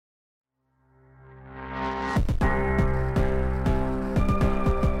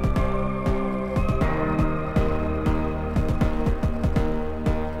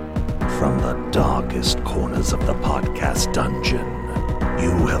dwellers of the podcast dungeon,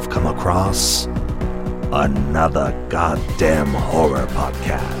 you have come across another Goddamn Horror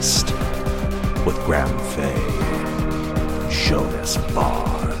Podcast with Graham Faye, Jonas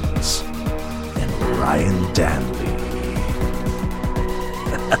Barnes, and Ryan Danley.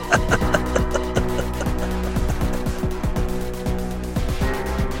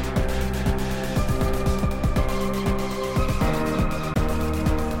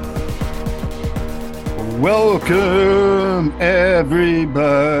 Welcome,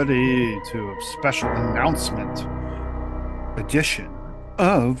 everybody, to a special announcement edition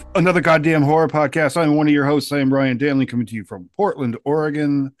of another Goddamn Horror Podcast. I'm one of your hosts. I am Ryan Danley, coming to you from Portland,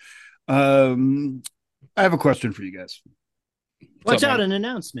 Oregon. I have a question for you guys. Watch out, an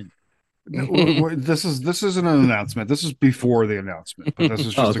announcement. This isn't an announcement. This is before the announcement, but this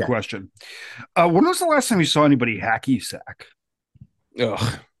is just a question. When was the last time you saw anybody hacky sack?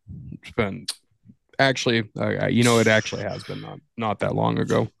 Ugh, it's been... Actually, it actually has been not that long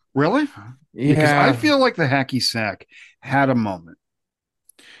ago. Really? Yeah. Because I feel like the hacky sack had a moment.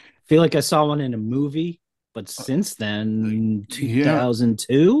 I feel like I saw one in a movie, but since then,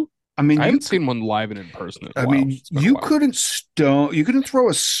 2002. I mean, I haven't seen one live and in person. I mean, you couldn't throw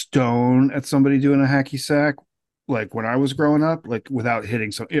a stone at somebody doing a hacky sack. Like when I was growing up, like without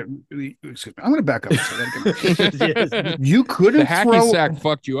hitting some. Excuse me, I'm going to back up. You couldn't. The hacky sack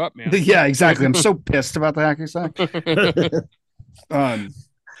fucked you up, man. Yeah, exactly. I'm so pissed about the hacky sack.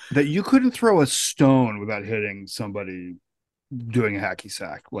 That you couldn't throw a stone without hitting somebody doing a hacky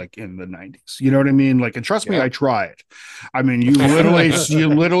sack, like in the 90s. You know what I mean? Like, and trust me, I tried. I mean, you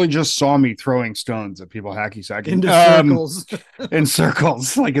literally just saw me throwing stones at people hacky sacking into circles. In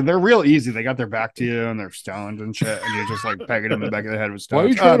circles. Like, they're real easy. They got their back to you and they're stoned and shit, and you're just like pegging them in the back of the head with stones. Why are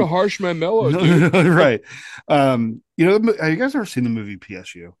you trying to harsh my mellow, dude? Right. Have you guys ever seen the movie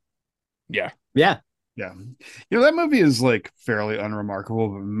PSU? Yeah. Yeah. That movie is like fairly unremarkable,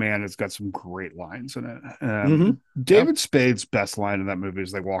 but man, it's got some great lines in it. David Spade's best line in that movie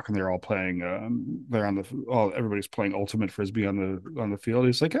is they walk and they're all playing, everybody's playing ultimate frisbee on the field.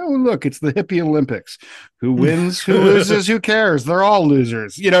 He's like, oh, look, it's the hippie Olympics. Who wins, who loses, who cares? They're all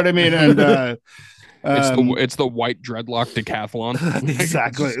losers. You know what I mean? And it's the white dreadlock decathlon.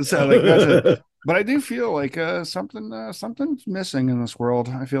 Exactly. So like that's it. But I do feel like something's missing in this world.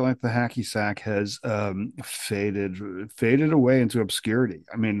 I feel like the hacky sack has faded away into obscurity.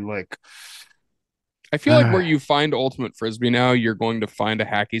 I mean, like, I feel like where you find ultimate frisbee now, you're going to find a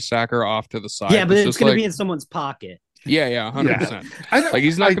hacky sacker off to the side. Yeah, but it's going to be in someone's pocket. Yeah, 100%. Like,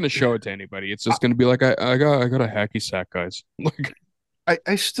 he's not going to show it to anybody. It's just going to be like, I got a hacky sack, guys. Like,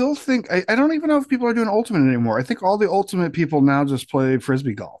 I still think I don't even know if people are doing ultimate anymore. I think all the ultimate people now just play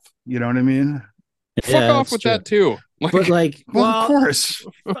frisbee golf. You know what I mean? Fuck off with that too. Like, well, of course.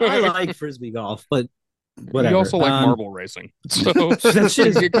 I like frisbee golf, but whatever. You also like marble racing, so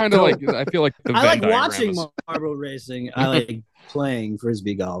you kind of like. I feel like I like watching marble racing. I like playing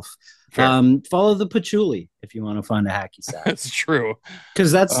frisbee golf. Follow the patchouli if you want to find a hacky sack. That's true,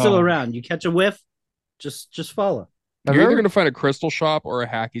 because that's still around. You catch a whiff, just follow. You're either going to find a crystal shop or a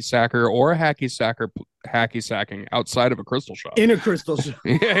hacky sacker or a hacky sacker hacky sacking outside of a crystal shop. In a crystal shop.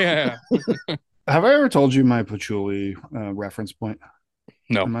 Yeah. Have I ever told you my patchouli reference point?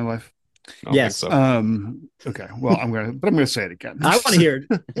 No. In my life? Yes. So. Okay. Well, I'm gonna say it again. I want to hear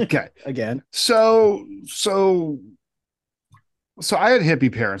it. Okay. Again. So I had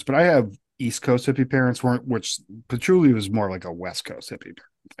hippie parents, but I have East Coast hippie parents, which patchouli was more like a West Coast hippie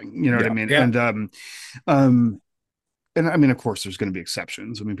thing. You know what I mean? Yeah. And I mean, of course, there's going to be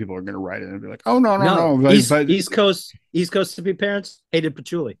exceptions. I mean, people are going to write it and be like, "Oh no." East Coast hippie parents hated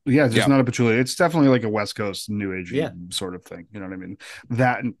patchouli. Yeah, just not a patchouli. It's definitely like a West Coast New Age sort of thing. You know what I mean?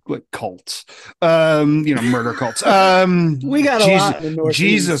 That and like cults, murder cults. We got a lot in the Northeast.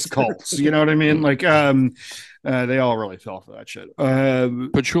 Jesus cults. You know what I mean? Like, they all really fell for that shit.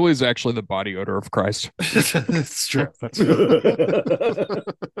 Patchouli is actually the body odor of Christ. That's true. That's true.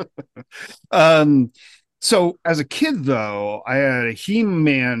 So as a kid, though, I had a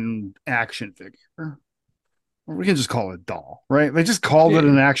He-Man action figure. We can just call it a doll, right? They just called it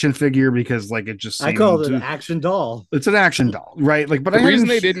an action figure because, like, it just. I called it an action doll. It's an action doll, right? Like, but the reason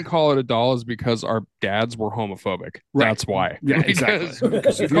they didn't call it a doll is because our dads were homophobic. Right. That's why. Yeah, exactly.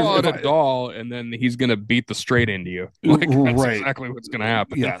 Because you call it a doll, and then he's gonna beat the straight into you. Like, that's exactly what's gonna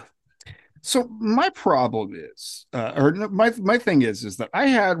happen. Yeah. So my problem is, my thing is that I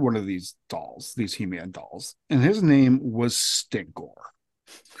had one of these dolls, these He-Man dolls, and his name was Stinkor.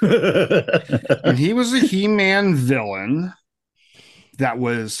 And he was a He-Man villain that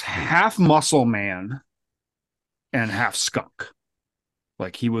was half muscle man and half skunk.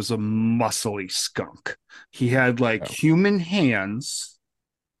 Like he was a muscly skunk. He had like human hands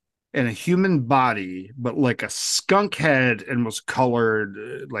and a human body, but like a skunk head, and was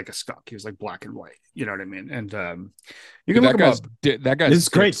colored like a skunk. He was like black and white. You know what I mean? And you can look him up. That guy's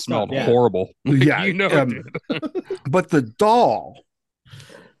great smelled stuff, yeah. horrible. Yeah, but the doll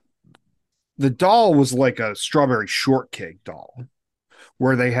was like a strawberry shortcake doll,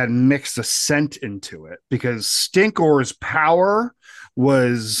 where they had mixed a scent into it, because Stinkor's power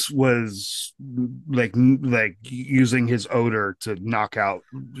was like using his odor to knock out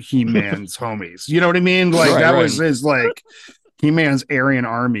He-Man's homies. You know what I mean? Like that was his like He-Man's Aryan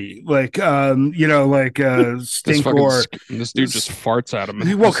army. Like Stinkor. This dude just farts at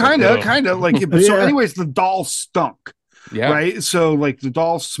him. Well, kind of like. So, anyways, the doll stunk. Yeah. Right. So, like, the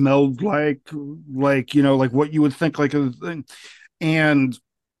doll smelled like like what you would think like a thing, and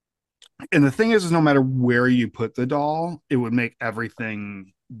the thing is no matter where you put the doll, it would make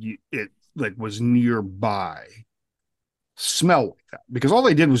everything it like was nearby smell like that, because all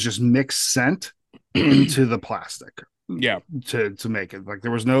they did was just mix scent into the plastic. Yeah. To make it like there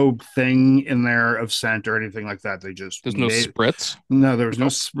was no thing in there of scent or anything like that. They just no spritz. No, there was no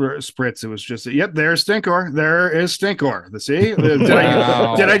spritz. It was just there's Stinkor. There is Stinkor. See, did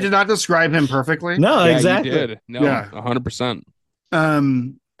I not describe him perfectly? No, exactly. You did. No, 100%.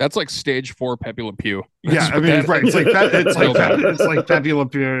 That's like stage 4 Pepe Le Pew. Yeah, I mean, right. It's like Pepe Le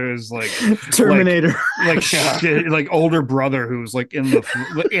Pew is like Terminator, like older brother who's like in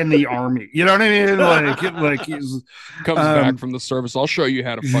the army. You know what I mean? Like he's comes back from the service. I'll show you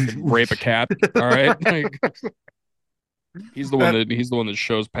how to fucking rape a cat. All right, he's the one that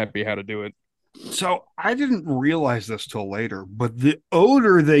shows Pepe how to do it. So I didn't realize this till later, but the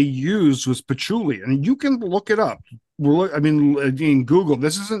odor they used was patchouli, and you can look it up. I mean, in Google,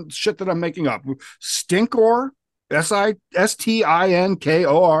 this isn't shit that I'm making up. Stinkor, Stinkor,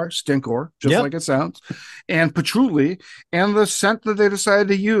 Stinkor, just like it sounds, and patchouli, and the scent that they decided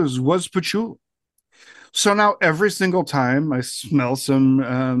to use was patchouli. So now every single time I smell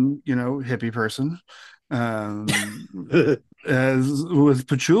some, hippie person, with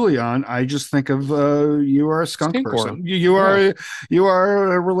patchouli on, I just think of you are a skunk person. You are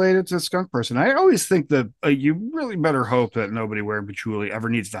related to a skunk person. I always think that you really better hope that nobody wearing patchouli ever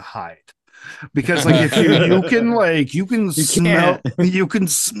needs to hide, because like if you can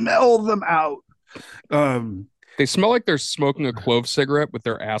smell them out. They smell like they're smoking a clove cigarette with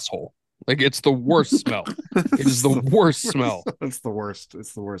their asshole. Like it's the worst smell. It is the worst smell. It's the worst.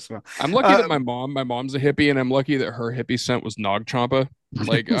 It's the worst smell. I'm lucky that my mom's a hippie, and I'm lucky that her hippie scent was Nog Champa.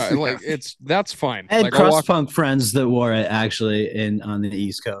 That's fine. I had crust punk friends that wore it actually on the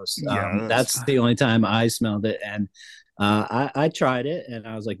East Coast. That's the only time I smelled it, and I tried it, and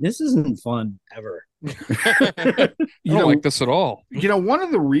I was like, this isn't fun ever. I don't like this at all. One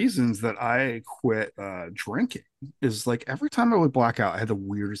of the reasons that I quit drinking is like every time I would black out, I had the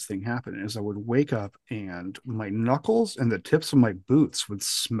weirdest thing happen. Is I would wake up and my knuckles and the tips of my boots would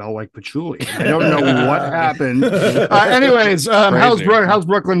smell like patchouli. I don't know what happened. Anyways, how's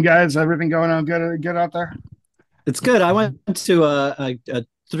Brooklyn, guys? Everything going on good out there? It's good. I went to a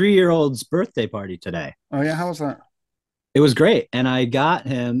 3-year-old's birthday party today. Oh yeah, how was that? It was great, and I got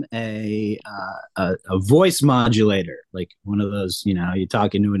him a voice modulator, like one of those, you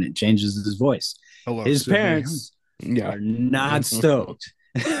talk into it and it changes his voice. Hello, his Sydney. Parents are not stoked,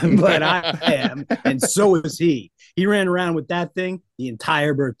 but I am, and so is he. He ran around with that thing the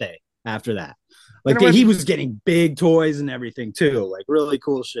entire birthday after that. Like he was getting big toys and everything too, like really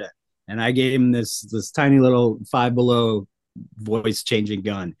cool shit. And I gave him this tiny little Five Below voice changing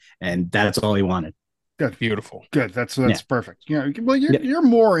gun, and that's all he wanted. Good. Beautiful. Good. That's perfect. You're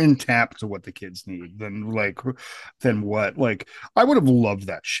more in tap to what the kids need than what I would have loved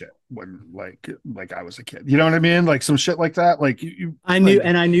that shit when like I was a kid. You know what I mean? Like some shit like that. Like I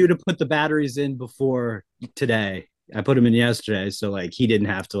knew to put the batteries in before today. I put them in yesterday, so like he didn't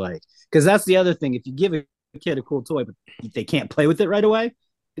have to because that's the other thing. If you give a kid a cool toy but they can't play with it right away,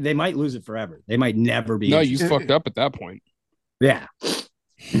 they might lose it forever. They might never be. No, you fucked up at that point. Yeah.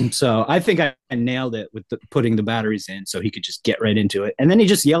 So I think I nailed it with putting the batteries in so he could just get right into it. And then he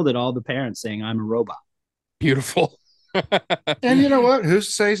just yelled at all the parents saying, I'm a robot. Beautiful. And you know what? Who's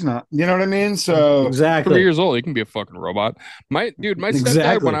to say he's not? You know what I mean? So exactly. 3 years old, he can be a fucking robot. My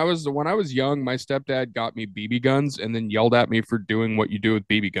stepdad, when I was young, my stepdad got me BB guns and then yelled at me for doing what you do with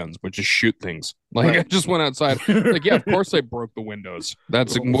BB guns, which is shoot things. I just went outside. Like, yeah, of course I broke the windows.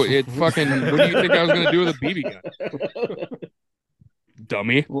 That's it. Fucking. What do you think I was gonna do with a BB gun?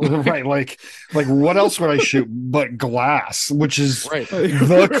 dummy. Right, like what else would I shoot but glass, which is Right.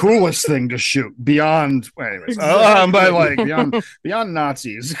 the coolest thing to shoot beyond. Anyways, Exactly. but like beyond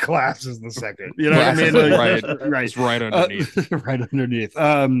Nazis, glass is the second. You know Glass what I is mean? right. Right, It's right underneath. right underneath.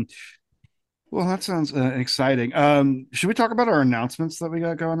 Well, that sounds exciting. Should we talk about our announcements that we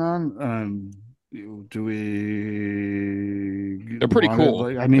got going on? Do we? They're pretty cool.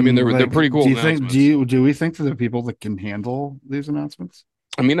 Like, I mean, they're pretty cool. Do we think that the people that can handle these announcements?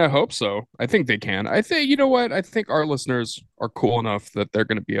 I mean, I hope so. I think they can. I think, you know what? I think our listeners are cool enough that they're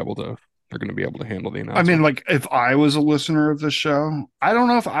going to be able to handle the announcement. I mean, like if I was a listener of this show, I don't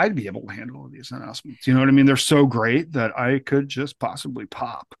know if I'd be able to handle these announcements. You know what I mean? They're so great that I could just possibly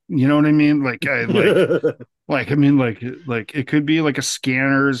pop. You know what I mean? Like it could be like a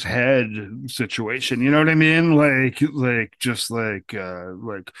scanner's head situation. You know what I mean? Just sit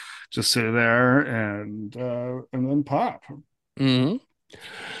there and then pop. Mm-hmm.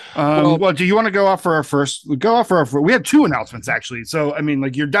 Well, do you want to go off for our first? We had two announcements actually. So I mean,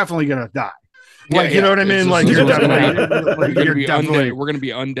 like you're definitely gonna die. Like you know what I mean? Like you're definitely we're gonna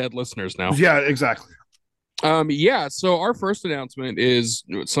be undead listeners now. Yeah, exactly. So our first announcement is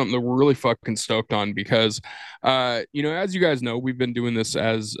something that we're really fucking stoked on because as you guys know, we've been doing this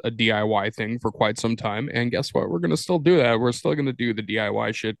as a DIY thing for quite some time, and guess what? We're gonna still do that. We're still gonna do the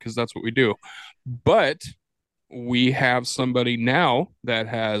DIY shit because that's what we do. But we have somebody now that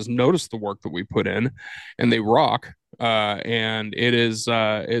has noticed the work that we put in, and they rock. And it's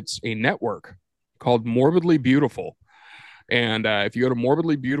a network called Morbidly Beautiful. And if you go to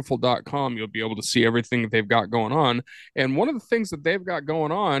morbidlybeautiful.com, you'll be able to see everything that they've got going on. And one of the things that they've got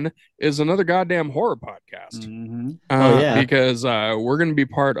going on is another goddamn horror podcast. Mm-hmm. Because we're going to be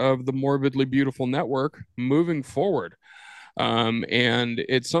part of the Morbidly Beautiful network moving forward. And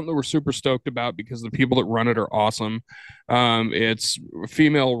it's something that we're super stoked about because the people that run it are awesome. It's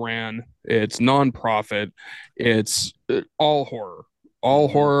female ran, it's nonprofit, it's all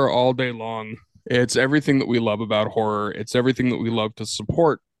horror all day long. It's everything that we love about horror. It's everything that we love to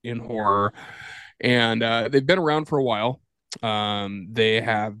support in horror. And they've been around for a while. They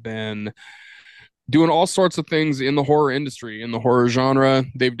have been doing all sorts of things in the horror industry, in the horror genre.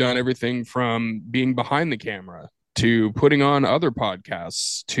 They've done everything from being behind the camera to putting on other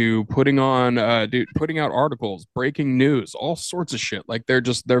podcasts, to putting out articles, breaking news, all sorts of shit. Like they're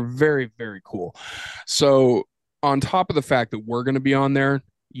very, very cool. So on top of the fact that we're going to be on there,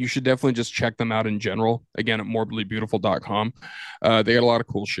 you should definitely just check them out in general. Again, at morbidlybeautiful.com. They got a lot of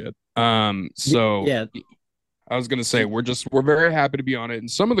cool shit. Yeah. I was going to say, we're very happy to be on it.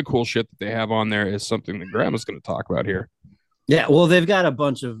 And some of the cool shit that they have on there is something that Graham is going to talk about here. Yeah, well, they've got a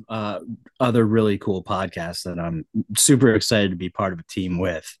bunch of other really cool podcasts that I'm super excited to be part of a team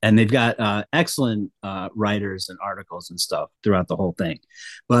with. And they've got excellent writers and articles and stuff throughout the whole thing.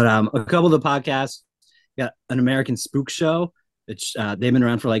 But a couple of the podcasts, got An American Spook Show, which they've been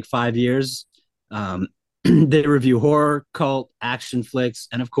around for like 5 years. They review horror, cult, action flicks,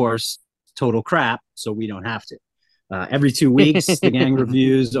 and of course, total crap, so we don't have to. Every 2 weeks, the gang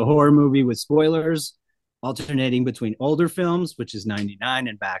reviews a horror movie with spoilers, alternating between older films, which is 99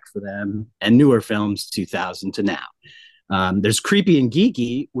 and back for them, and newer films, 2000 to now. There's Creepy and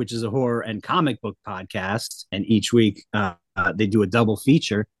Geeky, which is a horror and comic book podcast, and each week they do a double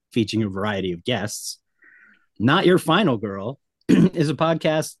feature featuring a variety of guests. Not Your Final Girl is a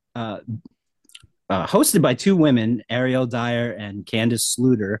podcast hosted by two women, Ariel Dyer and Candace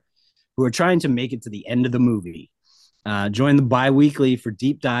Sluter, who are trying to make it to the end of the movie. Join the bi-weekly for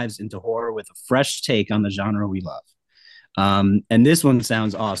deep dives into horror with a fresh take on the genre we love. And this one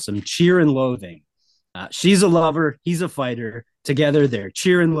sounds awesome. Cheer and Loathing. She's a lover, he's a fighter. Together, they're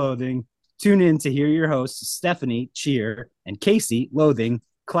Cheer and Loathing. Tune in to hear your hosts, Stephanie, Cheer, and Casey, Loathing,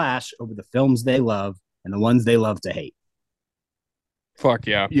 clash over the films they love and the ones they love to hate. Fuck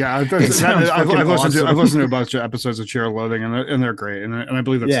yeah. Yeah, I've listened to a bunch of episodes of Cheer and Loathing, and they're great. And I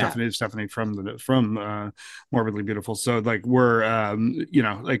believe that's Stephanie from Morbidly Beautiful. So like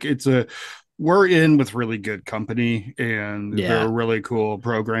we're in with really good company, and they're a really cool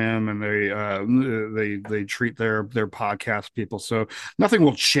program, and they treat their podcast people. So nothing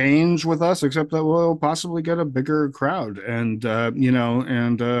will change with us except that we'll possibly get a bigger crowd, and that's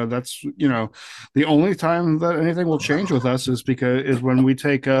the only time that anything will change with us is when we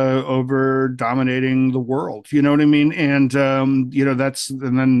take over dominating the world. You know what I mean? And and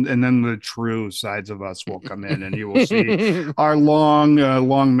then the true sides of us will come in, and you will see our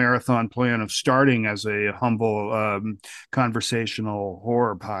long marathon plan of starting as a humble conversational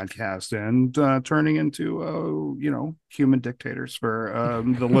horror podcast and turning into human dictators for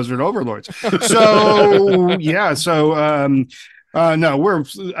the lizard overlords. So No,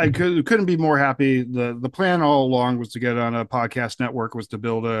 couldn't be more happy. The plan all along was to get on a podcast network, was to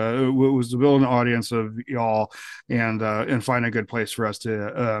build an audience of y'all, and find a good place for us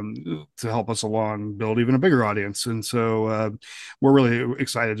to help us along, build even a bigger audience. And so we're really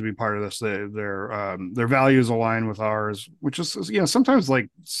excited to be part of this. Their values align with ours, which is sometimes like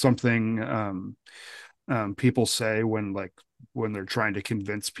something people say when they're trying to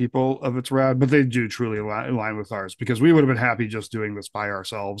convince people of its rad, but they do truly align with ours, because we would have been happy just doing this by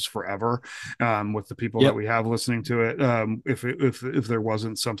ourselves forever, with the people that we have listening to it. If there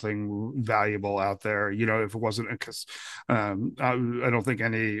wasn't something valuable out there, if it wasn't, because I don't think I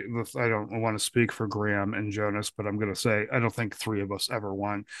don't want to speak for Graham and Jonas, but I'm going to say I don't think three of us ever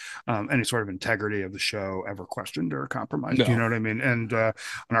want any sort of integrity of the show ever questioned or compromised. No. You know what I mean? And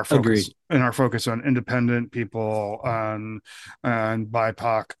our focus on independent people, on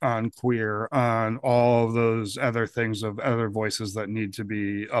BIPOC, on queer, on all of those other things, of other voices that need to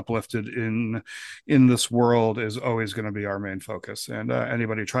be uplifted in this world, is always going to be our main focus. And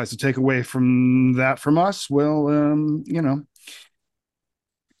anybody who tries to take away from that from us will,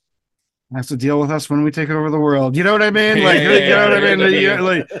 has to deal with us when we take over the world. You know what I mean?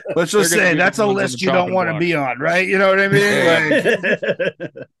 Let's just say that's a list you don't want to be on, right? You know what I mean?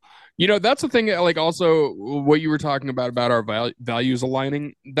 That's the thing. Like, also what you were talking about our values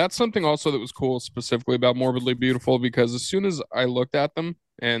aligning. That's something also that was cool, specifically about Morbidly Beautiful, because as soon as I looked at them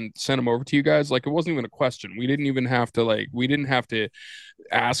and sent them over to you guys, like, it wasn't even a question. We didn't have to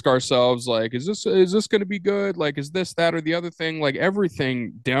ask ourselves, like, is this going to be good? Like, is this, that, or the other thing? Like,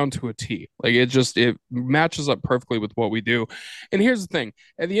 everything down to a T. Like, it matches up perfectly with what we do. And here's the thing: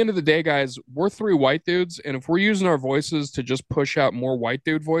 at the end of the day, guys, we're three white dudes, and if we're using our voices to just push out more white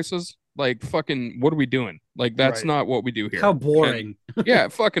dude voices, like, fucking, what are we doing? Like, that's not what we do here. How boring. Yeah,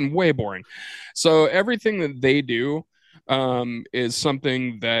 fucking way boring. So everything that they do is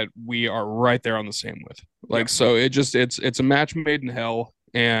something that we are right there on the same with. Like, so it's a match made in hell,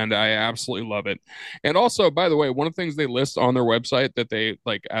 and I absolutely love it. And also, by the way, one of the things they list on their website that they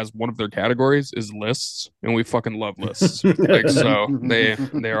like as one of their categories is lists, and we fucking love lists. Like, so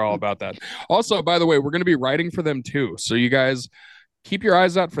they're all about that. Also, by the way, we're going to be writing for them too, so you guys keep your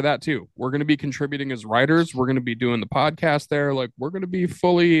eyes out for that too. We're going to be contributing as writers. We're going to be doing the podcast there. Like, we're going to be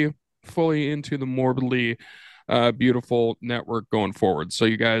fully into the Morbidly Beautiful network going forward. So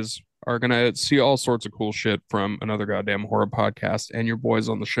you guys are going to see all sorts of cool shit from Another Goddamn Horror podcast and your boys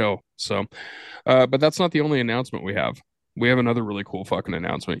on the show. So, but that's not the only announcement we have. We have another really cool fucking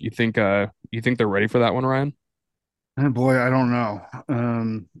announcement. You think they're ready for that one, Ryan? Oh boy, I don't know.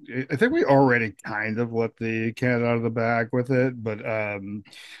 I think we already kind of let the cat out of the bag with it, but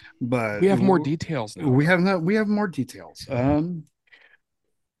we have more details now. We have more details.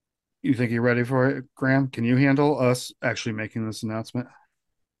 You think you're ready for it, Graham? Can you handle us actually making this announcement?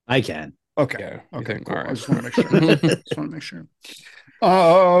 I can. Okay. Yeah, okay. Cool. All right. I just want to make sure.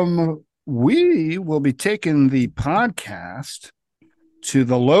 We will be taking the podcast to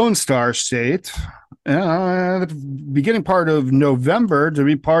the Lone Star State the beginning part of November to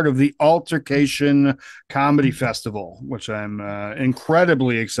be part of the Altercation Comedy Festival, which I'm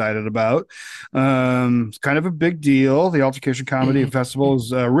incredibly excited about. It's kind of a big deal. The Altercation Comedy Festival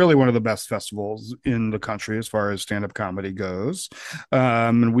is really one of the best festivals in the country as far as stand-up comedy goes.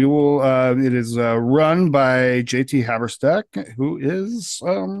 And we will it is run by JT Haverstack, who is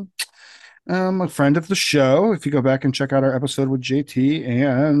a friend of the show. If you go back and check out our episode with JT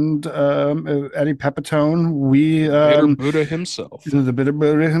and Eddie Pepitone, Bitter Buddha himself, the Bitter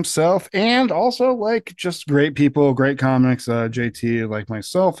Buddha himself, and also like just great people, great comics. JT, like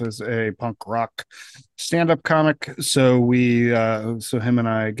myself, is a punk rock stand-up comic, so so him and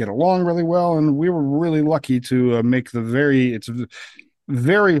I get along really well, and we were really lucky to make it's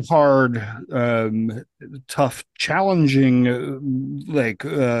very hard, tough, challenging,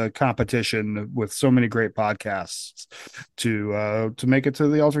 competition with so many great podcasts to make it to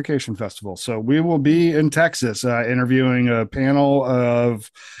the Altercation Festival. So we will be in Texas interviewing a panel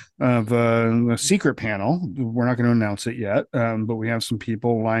of a secret panel. We're not going to announce it yet, but we have some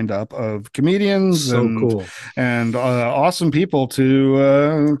people lined up of comedians and awesome people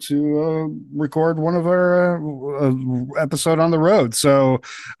to record one of our episode on the road. So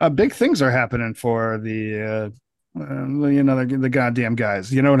big things are happening for the goddamn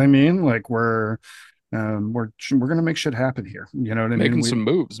guys. You know what I mean? Like we're gonna make shit happen here. You know what I mean? Making some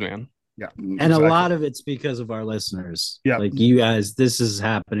moves, man. Yeah. And exactly. A lot of it's because of our listeners. Yeah. Like you guys, this is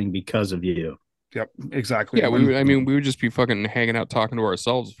happening because of you. Yep, exactly. Yeah, we would just be fucking hanging out talking to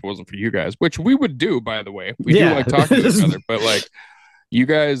ourselves if it wasn't for you guys, which we would do, by the way. We do like talking to each other, but like, You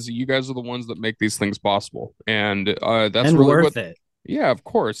guys are the ones that make these things possible, and that's and really worth what. it. Yeah, of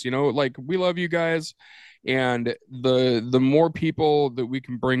course. Like we love you guys, and the more people that we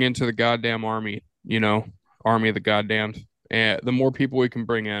can bring into the goddamn army, army of the goddamned, and the more people we can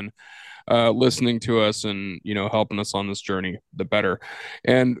bring in, listening to us and helping us on this journey, the better.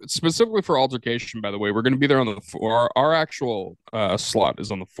 And specifically for altercation, by the way, we're going to be there on our actual slot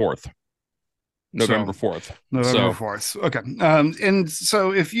is on the 4th. November 4th. November 4th. Okay. And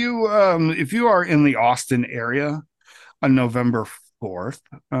so if you are in the Austin area on November 4th,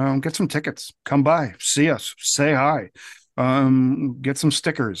 get some tickets. Come by, see us, say hi, get some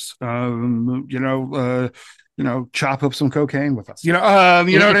stickers. Chop up some cocaine with us. You know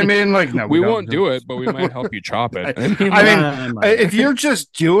what I mean? Like, no, we won't do it, but we might help you chop it. I mean, if you're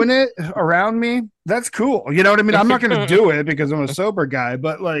just doing it around me, that's cool. You know what I mean? I'm not going to do it because I'm a sober guy,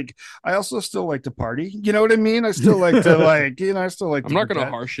 but like, I also still like to party. You know what I mean? I still like to I still like. I'm not going to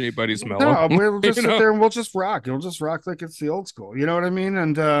harsh anybody's mellow. No, we'll just sit there and we'll just rock. We'll just rock like it's the old school. You know what I mean?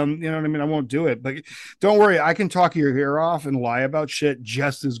 And you know what I mean? I won't do it, but don't worry. I can talk your ear off and lie about shit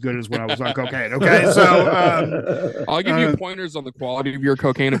just as good as when I was on cocaine. Okay, so I'll give you pointers on the quality of your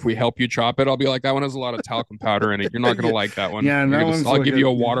cocaine if we help you chop it. I'll be like, that one has a lot of talcum powder in it. You're not going to like that one. Yeah, I'll give you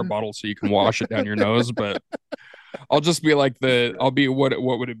a water bottle so you can wash it down your nose, but I'll just be like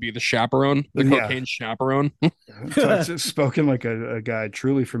what would it be? The chaperone, the cocaine chaperone. Spoken like a guy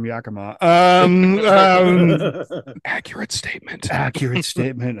truly from Yakima. Accurate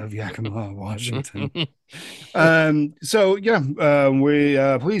statement of Yakima, Washington. So yeah, we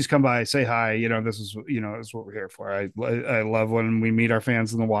please come by, say hi. This is what we're here for. I love when we meet our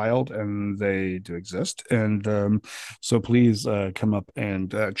fans in the wild, and they do exist. And so please come up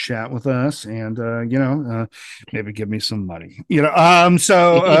and chat with us, and maybe give me some money.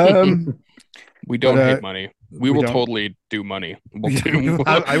 We don't hate money. We will totally do money.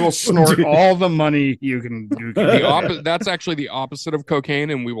 I will snort all the money you can. That's actually the opposite of cocaine,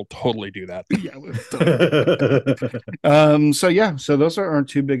 and we will totally do that. So those are our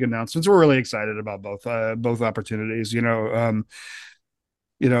two big announcements. We're really excited about both opportunities.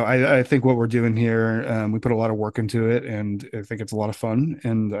 I think what we're doing here, we put a lot of work into it, and I think it's a lot of fun,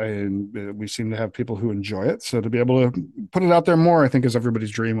 and we seem to have people who enjoy it. So to be able to put it out there more, I think is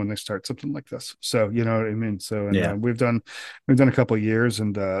everybody's dream when they start something like this. So you know what I mean. So we've done a couple of years,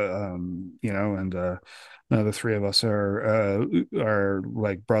 and the three of us are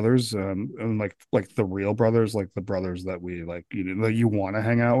like brothers, and like the real brothers, like the brothers that we like, that you want to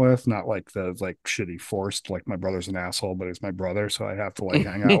hang out with, not like the like shitty forced, like my brother's an asshole, but he's my brother, so I have to like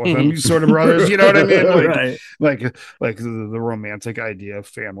hang out with him, sort of brothers. You know what I mean? Like, right. like the romantic idea of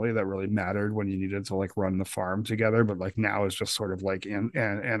family that really mattered when you needed to like run the farm together, but like now is just sort of like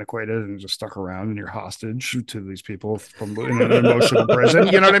antiquated and just stuck around, and you're hostage to these people from in an emotional prison.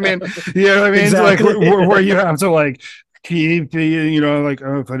 You know what I mean? You know what I mean? Exactly. It's like where you have to like keep, like,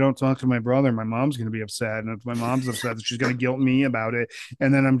 oh, if I don't talk to my brother, my mom's going to be upset, and if my mom's upset, she's going to guilt me about it,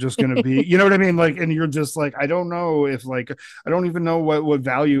 and then I'm just going to be, you know what I mean? Like, and you're just like, I don't know if like, I don't even know what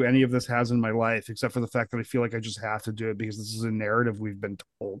value any of this has in my life, except for the fact that I feel like I just have to do it because this is a narrative we've been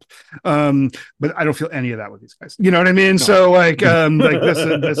told. But I don't feel any of that with these guys. You know what I mean? No. So like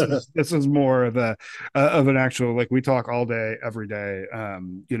this is more of an actual, like, we talk all day, every day,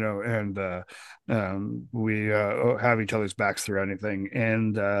 and we have each other's backs through anything,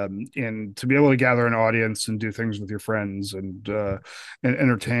 and to be able to gather an audience and do things with your friends, and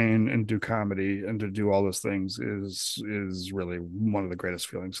entertain and do comedy and to do all those things is really one of the greatest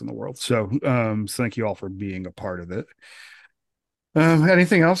feelings in the world. So thank you all for being a part of it.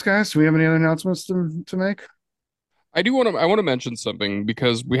 Anything else, guys? Do we have any other announcements to make? I want to mention something,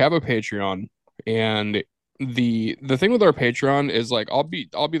 because we have a Patreon, and the thing with our Patreon is, like, I'll be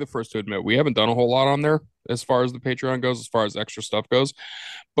the first to admit we haven't done a whole lot on there as far as the Patreon goes, as far as extra stuff goes,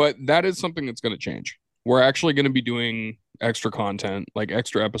 but that is something that's going to change. We're actually going to be doing extra content, like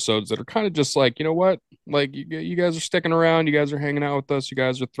extra episodes that are kind of just like, you know what, like you guys are sticking around, you guys are hanging out with us, you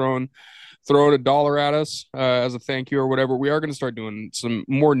guys are throwing $1 at us as a thank you or whatever. We are going to start doing some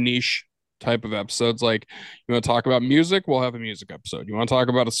more niche type of episodes. Like, you want to talk about music, we'll have a music episode. You want to talk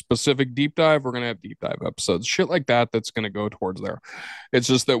about a specific deep dive, we're going to have deep dive episodes, shit like that's going to go towards there. It's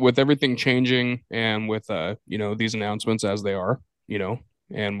just that with everything changing, and with these announcements as they are,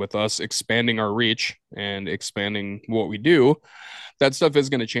 and with us expanding our reach and expanding what we do, that stuff is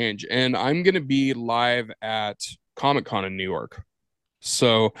going to change. And I'm going to be live at Comic-Con in New York.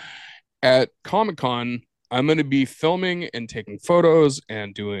 So at Comic-Con, I'm going to be filming and taking photos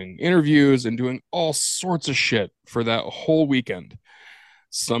and doing interviews and doing all sorts of shit for that whole weekend.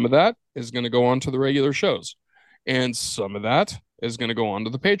 Some of that is going to go on to the regular shows, and some of that is going to go onto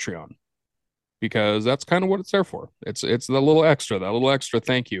the Patreon, because that's kind of what it's there for. It's the little extra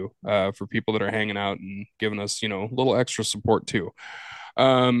thank you for people that are hanging out and giving us, a little extra support too.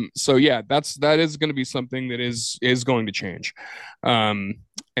 So yeah, that is going to be something that is going to change. And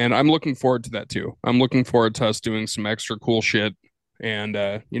I'm looking forward to that too. I'm looking forward to us doing some extra cool shit and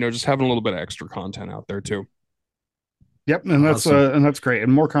just having a little bit of extra content out there too. Yep, and that's great.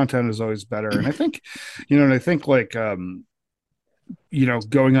 And more content is always better. And I think, like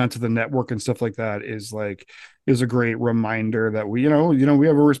going onto the network and stuff like that is a great reminder that we have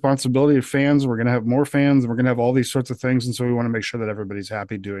a responsibility of fans. We're going to have more fans, and we're going to have all these sorts of things, and so we want to make sure that everybody's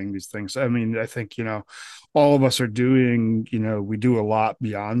happy doing these things. I mean, I think all of us are doing, we do a lot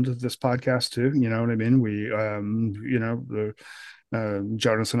beyond this podcast too. You know what I mean? We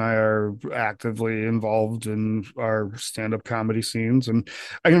Jonas and I are actively involved in our stand-up comedy scenes, and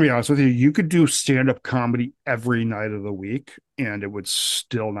I'm gonna be honest with you, you could do stand-up comedy every night of the week and it would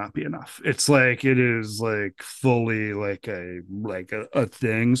still not be enough. It's like, it is like fully like a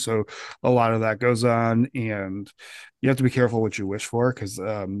thing. So a lot of that goes on, and you have to be careful what you wish for, because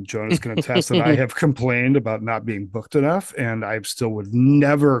Jonas can attest that I have complained about not being booked enough, and I still would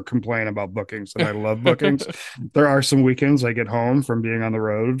never complain about bookings, and I love bookings. There are some weekends I get home from being on the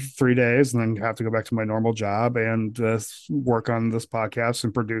road 3 days and then have to go back to my normal job and work on this podcast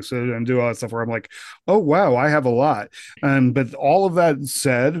and produce it and do all that stuff where I'm like, oh wow, I have a lot. But all of that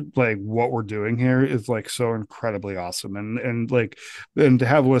said, like, what we're doing here is like so incredibly awesome, and to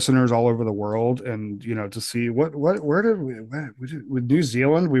have listeners all over the world, and to see where did we with New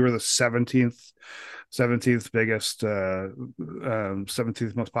Zealand, we were the 17th biggest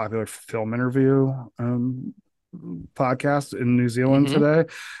 17th most popular film interview podcast in New Zealand today.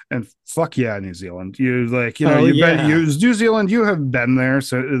 And fuck yeah, New Zealand, New Zealand, you have been there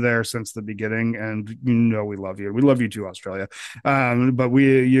since the beginning, and we love you. We love you too, Australia. But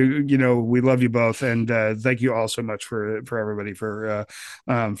we love you both, and thank you all so much for everybody for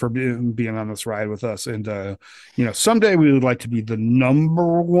being on this ride with us. And someday we would like to be the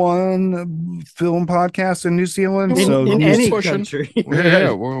 #1 film podcast in New Zealand. In any country.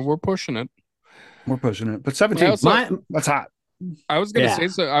 Yeah, we're pushing it. We're pushing it, but 17, that's hot. I was going to say,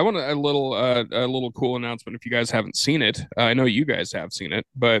 so I want a little cool announcement. If you guys haven't seen it, I know you guys have seen it,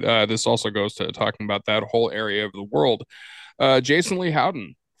 but this also goes to talking about that whole area of the world. Jason Lee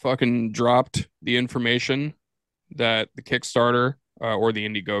Howden fucking dropped the information that the Kickstarter or the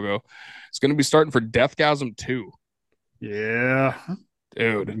Indiegogo is going to be starting for Deathgasm 2. Yeah,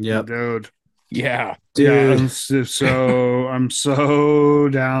 dude. Yeah, dude. Yeah, dude. Yeah, I'm so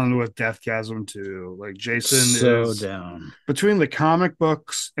down with Deathgasm 2. Like, Jason is down between the comic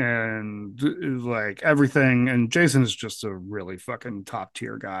books and like everything, and Jason is just a really fucking top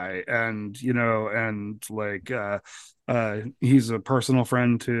tier guy, and he's a personal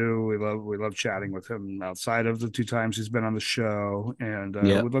friend too. We love chatting with him outside of the 2 times he's been on the show, and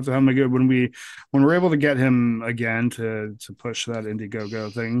we'd love to have him again when we're able to get him again to push that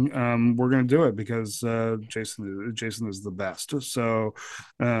Indiegogo thing. We're gonna do it because Jason is the best. So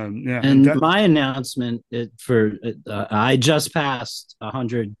and my announcement I just passed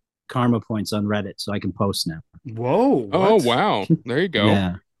 100 karma points on Reddit, so I can post now. Whoa! What? Oh wow! There you go.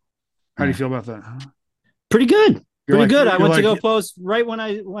 Yeah. How do you feel about that? Pretty good. Pretty good. I went to go post right when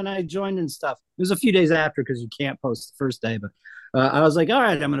I joined and stuff. It was a few days after, because you can't post the first day, but I was like, all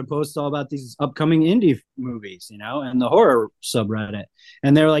right, I'm going to post all about these upcoming indie movies, and the horror subreddit.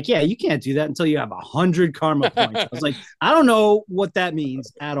 And they were like, yeah, you can't do that until you have 100 karma points. I was like, I don't know what that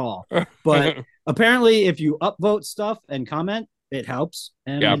means at all. But apparently if you upvote stuff and comment, it helps.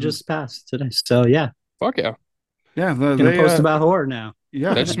 And I just passed today. So yeah. Fuck yeah. Yeah. Going to post about horror now.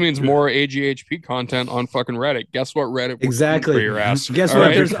 Yeah, that just means more AGHP content on fucking Reddit. Guess what, Reddit? Exactly. For your ass. Guess what?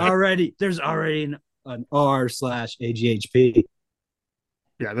 Right? There's already an r/AGHP.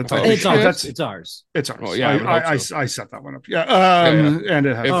 Yeah, that's it's ours. It's ours. It's ours. Well, yeah, I set that one up. Yeah. And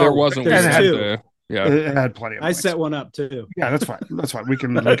it has, if there wasn't, it had plenty of. I set one up too. Yeah, that's fine. That's fine. We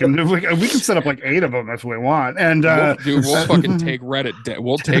can set up like 8 of them if we want. And we'll fucking take Reddit.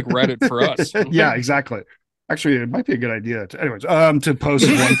 We'll take Reddit for us. Yeah, exactly. Actually, it might be a good idea to post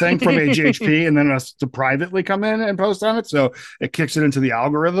one thing from AGHP and then us to privately come in and post on it, so it kicks it into the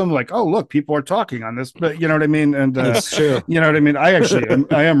algorithm. Like, oh look, people are talking on this, but you know what I mean. And that's true. You know what I mean. I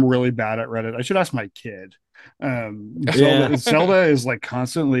am really bad at Reddit. I should ask my kid. Zelda is like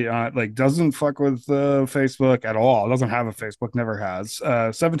constantly on, like, doesn't fuck with Facebook at all. Doesn't have a Facebook, never has.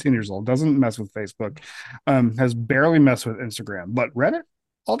 17 years old, doesn't mess with Facebook. Has barely messed with Instagram, but Reddit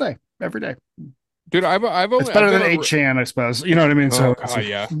all day, every day. Dude, it's better than 8chan, I suppose. You know what I mean?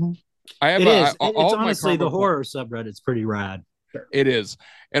 Yeah. It's honestly the horror subreddit's pretty rad. It is.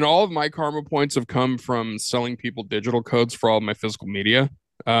 And all of my karma points have come from selling people digital codes for all of my physical media.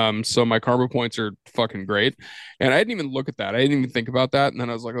 So my karma points are fucking great. And I didn't even look at that. I didn't even think about that. And then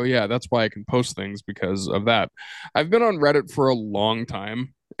I was like, oh yeah, that's why I can post things because of that. I've been on Reddit for a long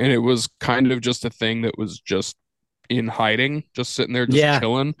time, and it was kind of just a thing that was just in hiding, just sitting there, just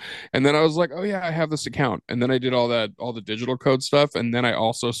chilling. And then I was like, oh yeah, I have this account. And then I did all the digital code stuff. And then I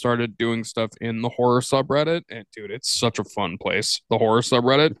also started doing stuff in the horror subreddit. And dude, it's such a fun place. The horror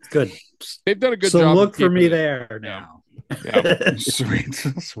subreddit. Good. They've done a good job. So look for me there now. Yeah. Sweet.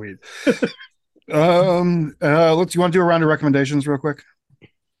 Sweet. Let's, you want to do a round of recommendations real quick?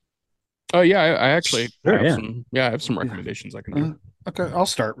 Oh yeah, I actually have some. Yeah, I have some recommendations I can do. Okay, I'll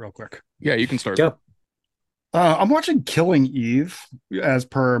start real quick. Yeah, you can start. Go. I'm watching Killing Eve as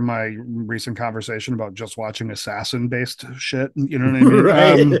per my recent conversation about just watching assassin-based shit. You know what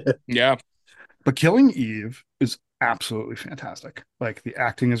I mean? Right. Yeah. But Killing Eve is absolutely fantastic. Like the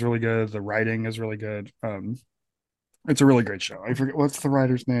acting is really good. The writing is really good. It's a really great show. I forget what's the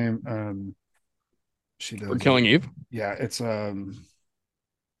writer's name. She does For Killing Eve. Yeah, it's let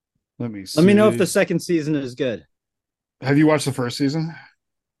me see. Let me know if the second season is good. Have you watched the first season?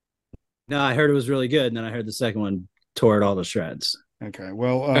 No, I heard it was really good, and then I heard the second one tore it all to shreds. Okay,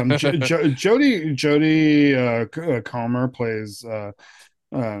 well, Jodie Comer plays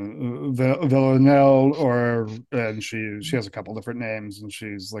Villanelle, and she has a couple different names, and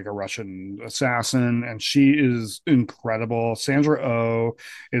she's like a Russian assassin, and she is incredible. Sandra Oh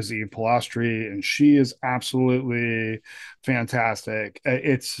is Eve Pilastri, and she is absolutely fantastic.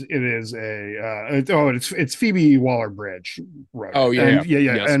 It's Phoebe Waller-Bridge, right? Oh yeah, and, yeah,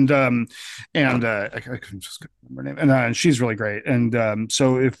 yes. and I can just remember her name, and she's really great. And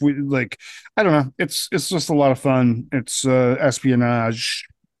so if we like, I don't know, it's just a lot of fun. It's espionage,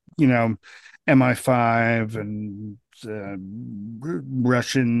 MI5 and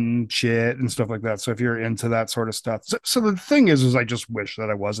Russian shit and stuff like that. So if you're into that sort of stuff, so the thing is I just wish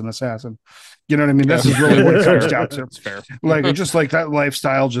that I was an assassin. You know what I mean? This is really what it comes down to. It's fair. Like, just like that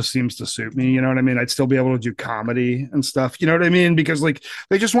lifestyle just seems to suit me. You know what I mean? I'd still be able to do comedy and stuff. You know what I mean? Because like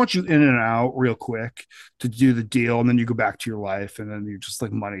they just want you in and out real quick to do the deal, and then you go back to your life, and then you just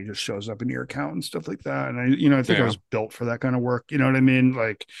like money just shows up in your account and stuff like that. And I think I was built for that kind of work. You know what I mean?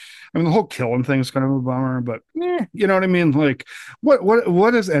 Like, I mean, the whole killing thing is kind of a bummer, but you know what I mean? Like,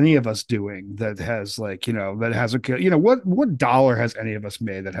 what is any of us doing that has like, that has what dollar has any of us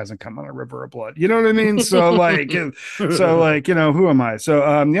made that hasn't come on a river of blood? You know what I mean? So like, who am I? So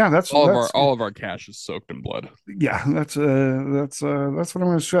that's all of our cash is soaked in blood. Yeah, that's what I'm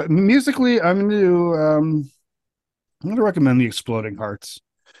going to try. Musically, I'm going to recommend the Exploding Hearts.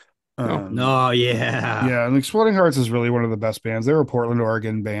 Yeah, and the Exploding Hearts is really one of the best bands. They were a Portland,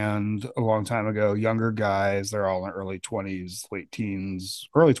 Oregon band a long time ago. Younger guys, they're all in early 20s, late teens,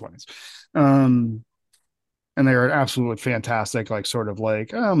 early 20s. And they are absolutely fantastic, like sort of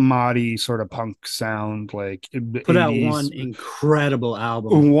like a moddy sort of punk sound, like put 80s. Out one incredible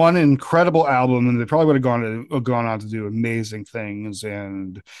album. And they probably would have gone on to do amazing things.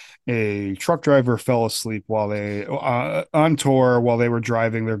 And a truck driver fell asleep while they on tour while they were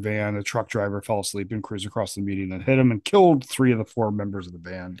driving their van. A truck driver fell asleep and cruised across the median and hit him and killed 3 of the 4 members of the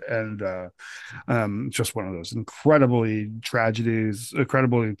band. And just one of those incredibly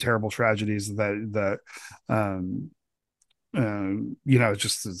terrible tragedies that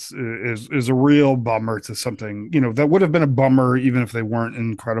just is a real bummer to something, that would have been a bummer even if they weren't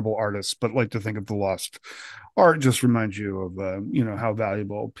incredible artists. But like to think of the lost art just reminds you of how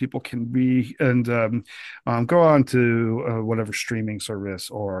valuable people can be. And go on to whatever streaming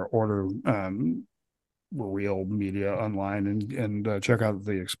service or order real media online and check out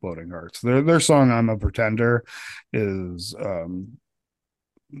the Exploding Hearts. Their song "I'm a Pretender" is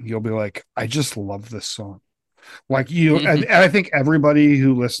you'll be like, I just love this song. Like and I think everybody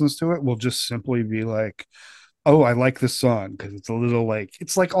who listens to it will just simply be like, oh, I like this song because it's a little like,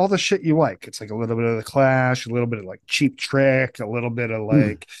 it's like all the shit you like. It's like a little bit of the Clash, a little bit of like Cheap Trick, a little bit of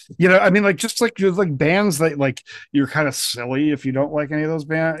like, I mean, like just like bands that like you're kind of silly if you don't like any of those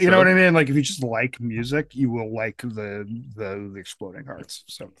bands. Sure. You know what I mean? Like if you just like music, you will like the Exploding Hearts.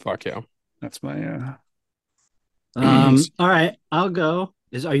 So fuck yeah, that's my. All right, I'll go.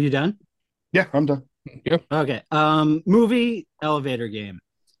 Are you done? Yeah, I'm done. Yep. Okay. Movie Elevator Game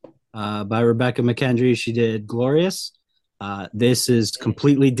by Rebecca McKendry. She did Glorious. This is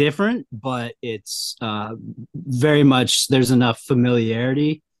completely different, but it's very much, there's enough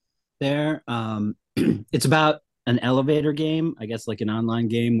familiarity there. It's about an elevator game, I guess like an online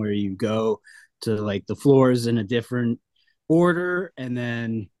game where you go to like the floors in a different order, and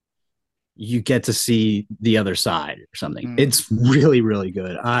then you get to see the other side or something. It's really, really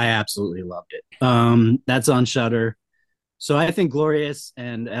good. I absolutely loved it. That's on Shudder. So I think Glorious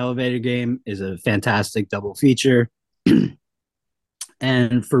and Elevator Game is a fantastic double feature.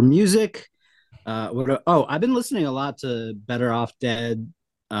 And for music, I've been listening a lot to Better Off Dead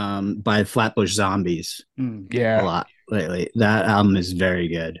by Flatbush Zombies. Yeah, a lot lately. That album is very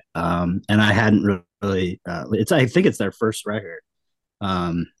good. And I hadn't really I think it's their first record.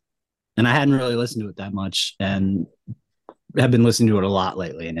 And I hadn't really listened to it that much, and have been listening to it a lot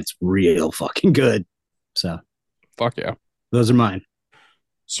lately, and it's real fucking good. So fuck yeah. Those are mine.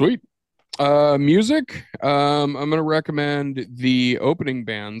 Sweet. Music. I'm gonna recommend the opening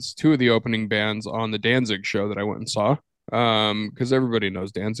bands, two of the opening bands on the Danzig show that I went and saw. Because everybody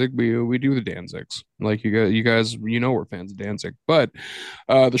knows Danzig. We do the Danzigs. Like you guys, we're fans of Danzig. But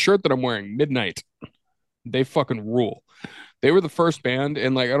the shirt that I'm wearing, Midnight, they fucking rule. They were the first band,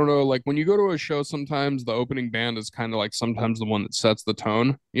 and like I don't know, like when you go to a show, sometimes the opening band is kind of like sometimes the one that sets the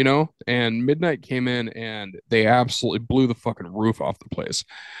tone, And Midnight came in and they absolutely blew the fucking roof off the place.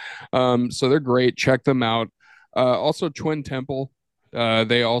 So they're great. Check them out. Also Twin Temple,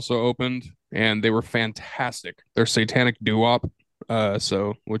 they also opened and they were fantastic. They're satanic doo-wop.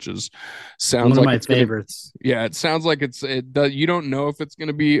 Which sounds one of like my favorites. it sounds like you don't know if it's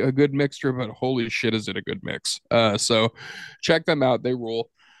gonna be a good mixture, but holy shit, is it a good mix? So check them out, they rule.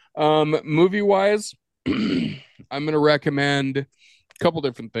 Movie wise, I'm gonna recommend a couple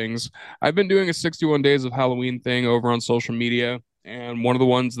different things. I've been doing a 61 days of Halloween thing over on social media, and one of the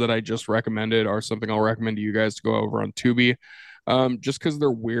ones that I just recommended are something I'll recommend to you guys to go over on Tubi, just because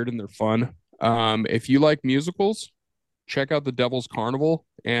they're weird and they're fun. If you like musicals, check out The Devil's Carnival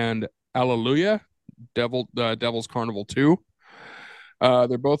and Alleluia, Devil's Carnival 2.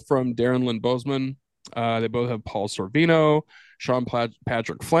 They're both from Darren Lynn Bousman. They both have Paul Sorvino, Sean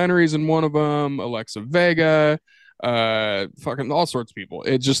Patrick Flannery's in one of them, Alexa Vega, fucking all sorts of people.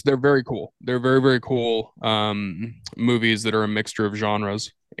 They're very cool. They're very, very cool movies that are a mixture of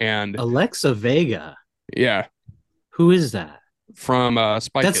genres. And Alexa Vega. Yeah. Who is that? From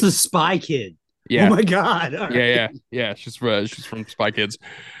Spy That's Kids. the Spy Kid. Yeah. Oh my God. Yeah. She's from Spy Kids.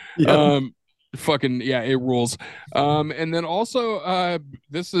 Yep. It rules. And then also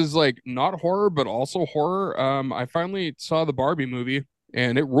this is like not horror but also horror. I finally saw the Barbie movie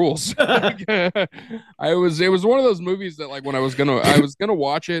and it rules. It was one of those movies that like when I was gonna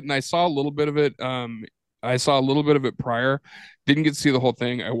watch it and I saw a little bit of it. I saw a little bit of it prior, didn't get to see the whole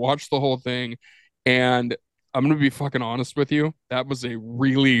thing. I watched the whole thing, and I'm gonna be fucking honest with you. That was a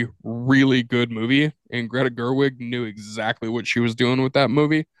really, really good movie, and Greta Gerwig knew exactly what she was doing with that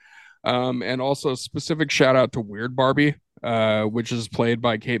movie. And also specific shout out to Weird Barbie, which is played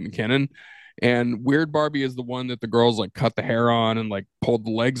by Kate McKinnon. And Weird Barbie is the one that the girls like cut the hair on and like pulled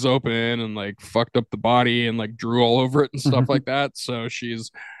the legs open and like fucked up the body and like drew all over it and stuff like that. So she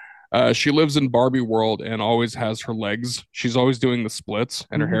lives in Barbie world and always has her legs. She's always doing the splits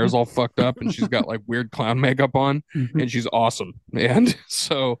and her hair's all fucked up and she's got like weird clown makeup on and she's awesome. And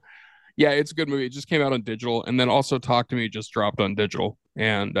so, yeah, it's a good movie. It just came out on digital. And then also Talk to Me just dropped on digital.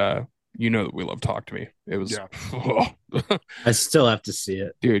 And you know that we love Talk to Me. It was, I still have to see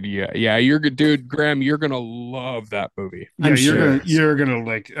it, dude. Yeah, you're good, dude. Graham, you're gonna love that movie. Yeah, you're gonna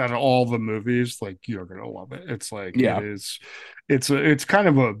like out of all the movies, like you're gonna love it. It's like it's kind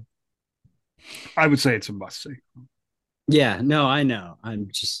of a, I would say it's a must see. Yeah, no, I know. I'm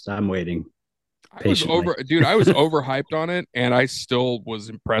waiting. I was overhyped on it, and I still was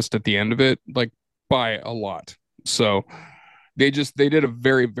impressed at the end of it, like by a lot. So they did a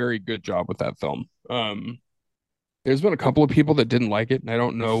very, very good job with that film. There's been a couple of people that didn't like it, and I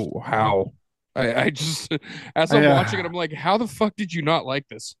don't know how. I just, as I'm watching it, I'm like, how the fuck did you not like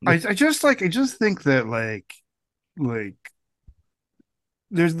this? I just think that like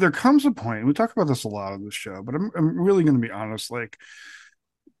there comes a point, we talk about this a lot on the show, but I'm really going to be honest. Like,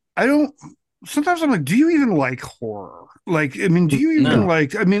 sometimes I'm like, do you even like horror? Like, I mean, do you even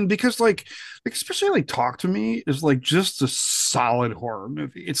like, I mean, because like especially like Talk to Me is like just a solid horror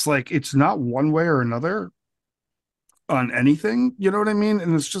movie. It's like, it's not one way or another on anything, you know what I mean?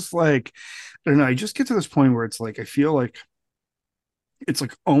 And it's just like, I don't know, I just get to this point where it's like, I feel like it's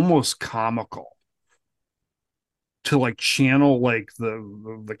like almost comical to like channel like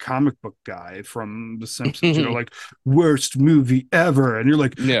the comic book guy from The Simpsons, you know, like worst movie ever, and you're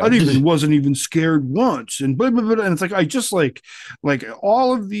like, I wasn't even scared once, and blah blah blah. And it's like, I just like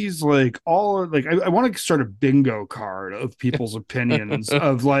all of these like I want to start a bingo card of people's opinions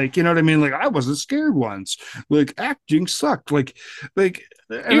of like, you know what I mean, like I wasn't scared once, like acting sucked, like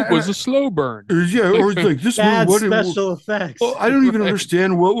It was a slow burn. Yeah, or like this bad movie, special effects. Oh, I don't even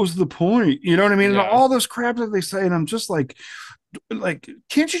understand what was the point. You know what I mean? Yeah. And all this crap that they say, and I'm just like,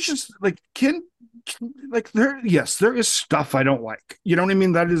 can't you just like there? Yes, there is stuff I don't like. You know what I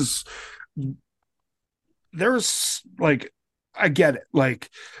mean? There's like, I get it, like,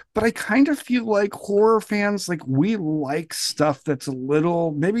 but I kind of feel like horror fans, like, we like stuff that's a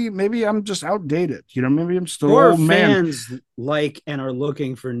little, maybe I'm just outdated, you know, maybe I'm still horror old man. fans like and are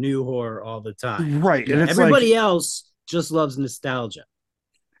looking for new horror all the time, Right? You And know, it's everybody like, else just loves nostalgia.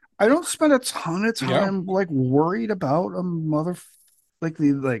 I don't spend a ton of time like worried about a mother like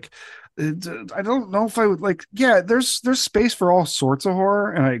the like I don't know if I would like, yeah, there's space for all sorts of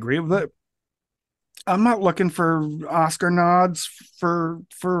horror, and I agree with it. I'm not looking for Oscar nods for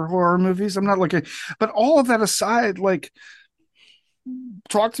horror movies. I'm not looking, but all of that aside, like,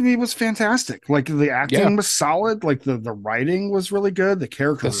 Talk to Me was fantastic. Like, the acting was solid. Like, the writing was really good. The The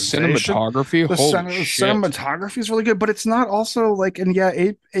characterization, cinematography, holy shit. cinematography is really good. But it's not also like, and yeah,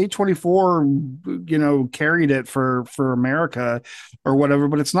 A24, you know, carried it for America or whatever.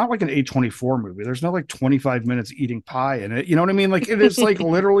 But it's not like an A24 movie. There's no like 25 minutes eating pie in it. You know what I mean? Like, it is like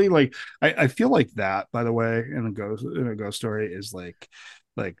literally like, I feel like that, by the way, in a ghost story is like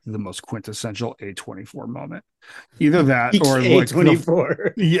the most quintessential A24 moment. Either that or like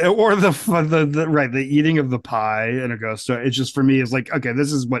A24. yeah, or the right, the eating of the pie in a ghost story. It's just, for me, is like, okay,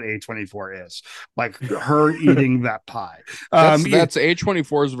 this is what A24 is. Like, her eating that pie. That's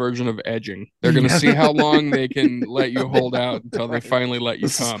A24's version of edging. They're gonna see how long they can let you hold out until they finally let you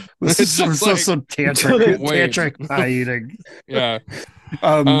come. This is so tantric pie eating. Yeah.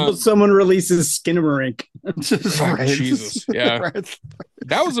 Someone releases Skinamarink. Right. Jesus. Yeah. Right.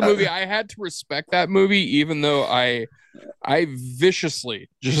 That was a movie I had to respect that movie, even though I viciously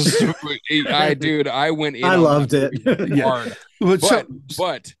just I went in. I loved it. Hard.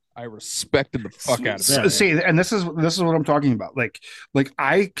 But I respected the fuck out of it. See, and this is what I'm talking about. Like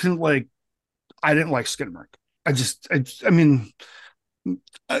I didn't like Skinamarink. I mean,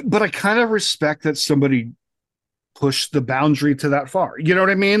 but I kind of respect that somebody pushed the boundary to that far. You know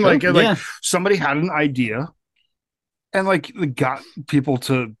what I mean? Sure. Like somebody had an idea and like got people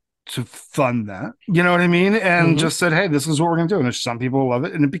to fund that, you know what I mean? And just said, hey, this is what we're gonna do. And some people love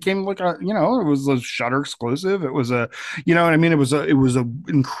it. And it became like a, you know, it was a Shudder exclusive. It was a, you know what I mean? It was a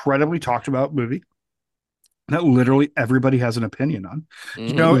incredibly talked about movie that literally everybody has an opinion on,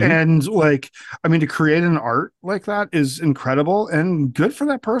 you know, and like, I mean, to create an art like that is incredible, and good for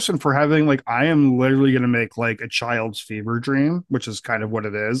that person for having like, I am literally going to make like a child's fever dream, which is kind of what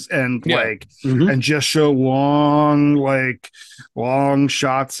it is. And like, and just show long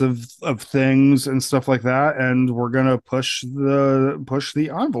shots of things and stuff like that. And we're going to push the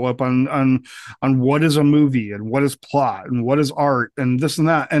envelope on what is a movie and what is plot and what is art and this and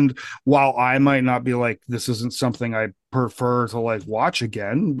that. And while I might not be like, this isn't something I prefer to like watch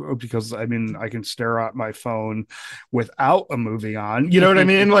again, because I mean, I can stare at my phone without a movie on, you know what I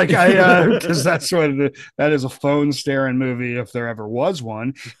mean? Like, because that's what that is, a phone staring movie if there ever was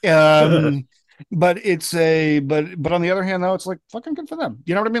one. But it's but on the other hand, though, it's like fucking good for them.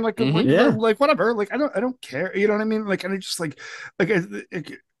 You know what I mean? Like, like whatever. Like, I don't care. You know what I mean? Like, and I just like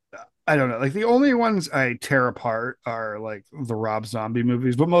I don't know. Like, the only ones I tear apart are like the Rob Zombie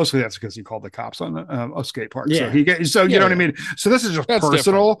movies, but mostly that's because he called the cops on a skate park. Yeah. So you know what I mean? So this is just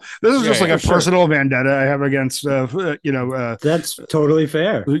personal. Different. This is just like a personal vendetta I have against, you know, that's totally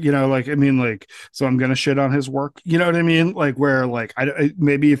fair. You know, like, I mean, like, so I'm going to shit on his work. You know what I mean? Like, where like, I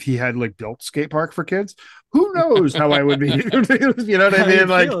maybe if he had like built skate park for kids, who knows how I would be? You know what I mean?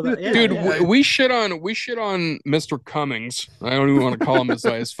 Like, dude, we shit on Mr. Cummings. I don't even want to call him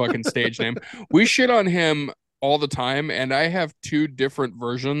his fucking stage name. We shit on him all the time, and I have two different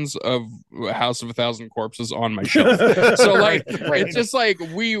versions of House of a Thousand Corpses on my shelf. So like, it's just like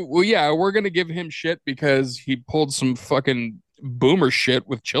we're gonna give him shit because he pulled some fucking boomer shit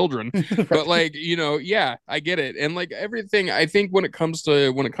with children. But like, you know, yeah, I get it. And like everything, I think when it comes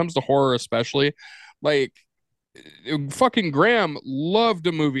to horror, especially, like, fucking Graham loved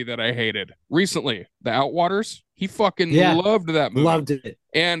a movie that I hated recently, The Outwaters. He fucking loved that movie. Loved it.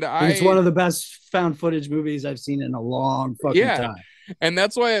 And it's one of the best found footage movies I've seen in a long fucking time. And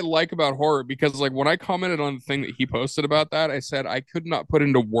that's why I like about horror, because like when I commented on the thing that he posted about that, I said I could not put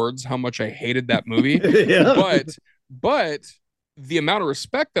into words how much I hated that movie. But the amount of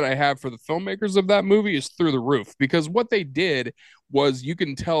respect that I have for the filmmakers of that movie is through the roof, because what they did was, you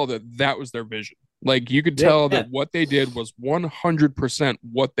can tell that was their vision. Like, you could tell that what they did was 100%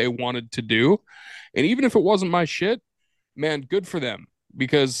 what they wanted to do. And even if it wasn't my shit, man, good for them.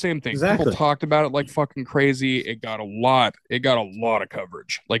 because same thing. Exactly. People talked about it like fucking crazy. It got a lot of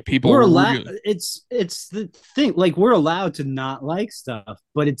coverage. Like people we're allowed it's the thing, like we're allowed to not like stuff,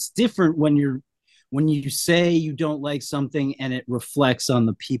 but it's different when you say you don't like something and it reflects on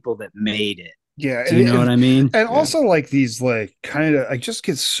the people that made it. Yeah. Do you know what I mean? And also like these like kind of I just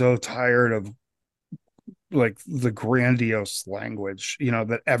get so tired of like the grandiose language,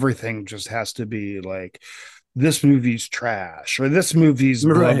 that everything just has to be like this movie's trash or this movie's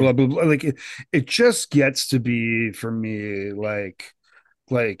blah blah blah, blah. Like it just gets to be for me like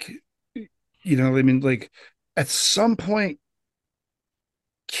I mean, like at some point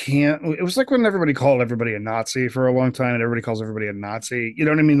can't it was like when everybody called everybody a Nazi for a long time and everybody calls everybody a Nazi, you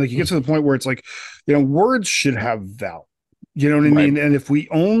know what I mean? Like you get to the point where it's like, words should have value. You know what I mean? And if we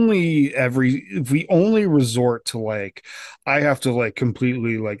only resort to like, I have to like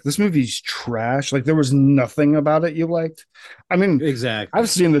completely like this movie's trash. Like there was nothing about it you liked. I mean, exactly. I've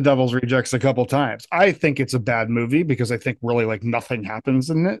seen The Devil's Rejects a couple times. I think it's a bad movie because I think really like nothing happens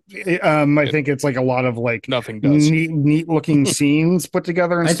in it. I think it's like a lot of like nothing does. neat looking scenes put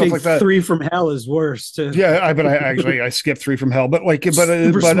together and stuff like that. 3 from Hell is worse too. Yeah, I skipped 3 from Hell, but like, but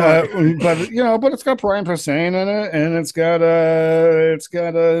it's got Brian Posehn in it, and it's got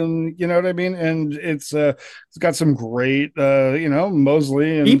you know what I mean, and it's got some great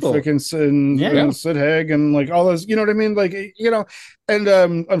Mosley and and Sid Haig and like all those, you know what I mean, like and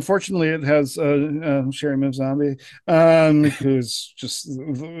unfortunately it has Sherry Moon Zombie, who's just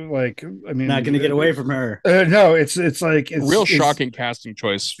like, I mean, not gonna get away from her. No, it's like it's real shocking casting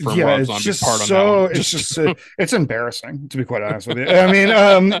choice for Rob Zombie's part on that one. It's just it's embarrassing, to be quite honest with you. I mean,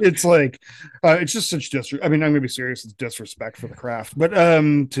 it's like it's just such disrespect. I mean, I'm gonna be serious. It's disrespect for the craft, but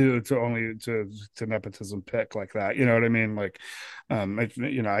to nepotism pick like that, you know what I mean? Like,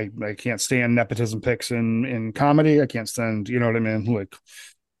 I can't stand nepotism picks in comedy. I can't stand, you know what I mean? Like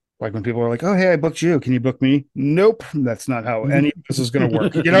when people are like, "Oh, hey, I booked you. Can you book me?" Nope, that's not how any of this is going to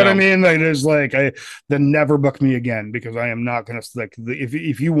work. You know what I mean? Like, there's like, then never book me again because I am not going to like.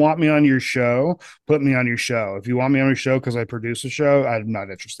 If you want me on your show, put me on your show. If you want me on your show because I produce a show, I'm not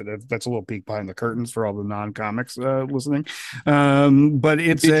interested. That's a little peek behind the curtains for all the non-comics listening. But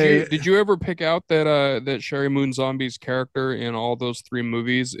it's did you ever pick out that Sherry Moon Zombie's character in all those 3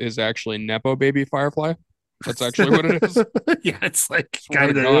 movies is actually Nepo Baby Firefly? That's actually what it is. Yeah, it's like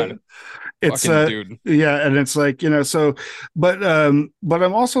kind of. It's dude. Yeah, and it's like, so, but I'm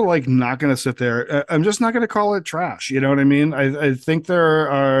also like not going to sit there. I'm just not going to call it trash. You know what I mean? I think there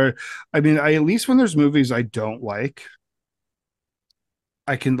are. I mean, at least when there's movies I don't like,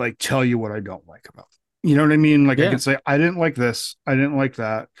 I can like tell you what I don't like about them. You know what I mean? Like I can say I didn't like this. I didn't like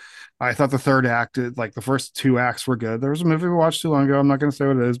that. I thought the third act, like the first 2 acts were good. There was a movie we watched too long ago. I'm not going to say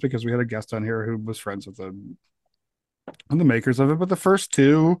what it is because we had a guest on here who was friends with the makers of it. But the first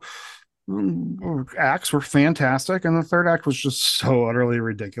 2 acts were fantastic. And the third act was just so utterly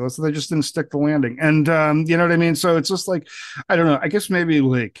ridiculous that they just didn't stick the landing. And you know what I mean? So it's just like, I don't know. I guess maybe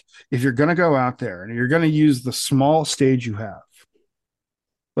like if you're going to go out there and you're going to use the small stage you have,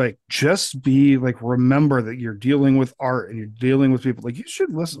 like just be like, remember that you're dealing with art and you're dealing with people. Like you should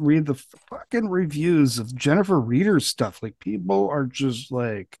read the fucking reviews of Jennifer Reeder's stuff. Like people are just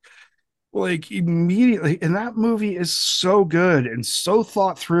like immediately, and that movie is so good and so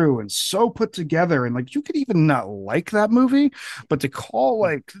thought through and so put together, and like you could even not like that movie, but to call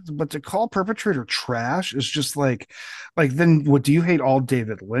Perpetrator trash is just like then what, do you hate all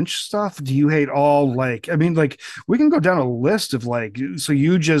David Lynch stuff? Do you hate all, like, I mean, like we can go down a list of like, so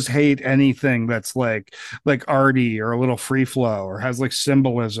you just hate anything that's like arty or a little free flow or has like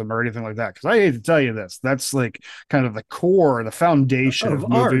symbolism or anything like that, because I hate to tell you this, that's like kind of the core, the foundation of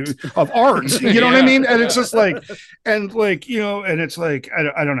movie of art, you know what I mean? And it's just like, and like, and it's like,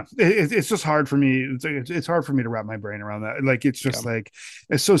 I don't know. It's just hard for me. It's hard for me to wrap my brain around that. Like, it's just like,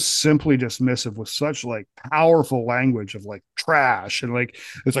 it's so simply dismissive with such like powerful language of like trash. And like,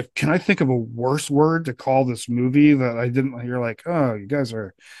 it's like, can I think of a worse word to call this movie that I didn't, you're like, oh, you guys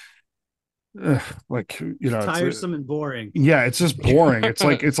are, like, tiresome and boring. Yeah, it's just boring. It's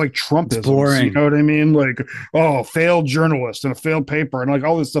like Trumpism. Boring. You know what I mean? Like, oh, failed journalist and a failed paper and like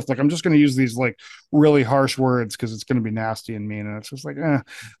all this stuff. Like, I'm just going to use these like really harsh words because it's going to be nasty and mean. And it's just like,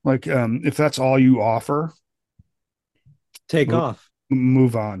 if that's all you offer, take off.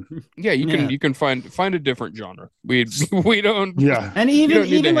 Move on. Yeah, you can find a different genre. We don't. Yeah, and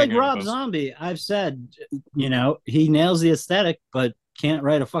even like Rob Zombie, I've said, he nails the aesthetic, but can't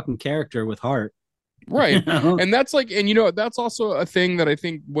write a fucking character with heart, right? And that's like, and that's also a thing that I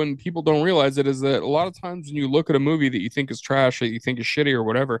think when people don't realize it is that a lot of times when you look at a movie that you think is trash, that you think is shitty or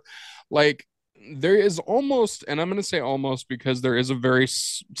whatever, like there is almost, and I'm going to say almost because there is a very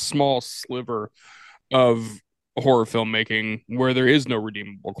small sliver of horror filmmaking where there is no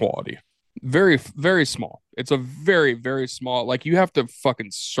redeemable quality. Very, very small. It's a very, very small, like you have to fucking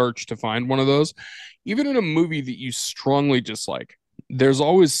search to find one of those. Even in a movie that you strongly dislike, there's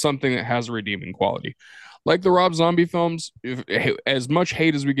always something that has a redeeming quality. Like the Rob Zombie films, as much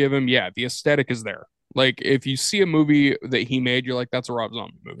hate as we give him, yeah, the aesthetic is there. Like if you see a movie that he made, you're like, that's a Rob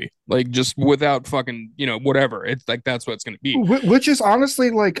Zombie movie. Like just without fucking, whatever. It's like that's what it's gonna be. Which is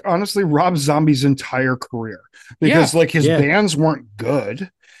honestly Rob Zombie's entire career. Because like his bands weren't good.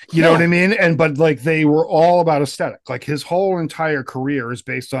 You know what I mean? But like they were all about aesthetic. Like his whole entire career is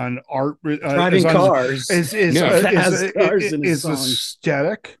based on art. Driving cars. Is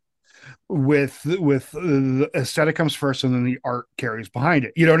aesthetic. With the aesthetic comes first and then the art carries behind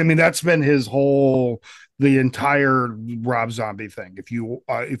it. You know what I mean? That's been the entire Rob Zombie thing. If you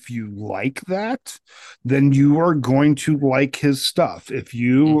like that, then you are going to like his stuff. If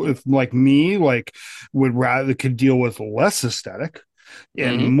like me, like could deal with less aesthetic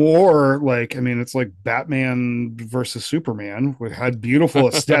and more like, I mean, it's like Batman versus Superman, which had beautiful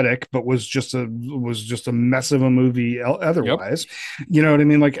aesthetic, but was just a mess of a movie otherwise. You know what I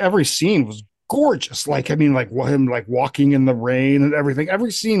mean? Like every scene was gorgeous. Like, I mean, like him like walking in the rain and everything.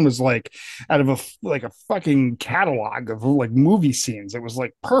 Every scene was like out of a fucking catalog of like movie scenes. It was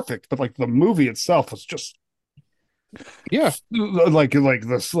like perfect, but like the movie itself was just like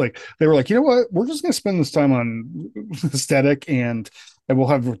this, like they were like, you know what, we're just gonna spend this time on aesthetic and we'll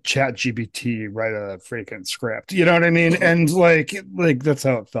have Chat GPT write a freaking script, you know what I mean? And like that's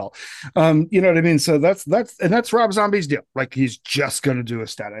how it felt. You know what I mean? So that's Rob Zombie's deal. Like he's just gonna do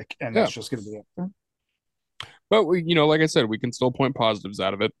aesthetic and that's just gonna be it. But we, like I said, we can still point positives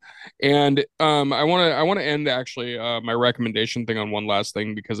out of it. And I want to end actually my recommendation thing on one last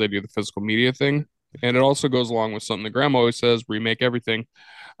thing because I do the physical media thing. And it also goes along with something that Grandma always says: remake everything.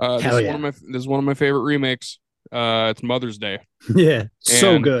 This is one of my favorite remakes. It's Mother's Day. Yeah,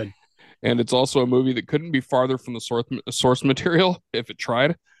 so good. And it's also a movie that couldn't be farther from the source material if it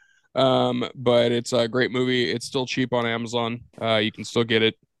tried. But it's a great movie. It's still cheap on Amazon. You can still get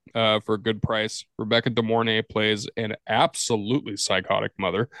it for a good price. Rebecca De Mornay plays an absolutely psychotic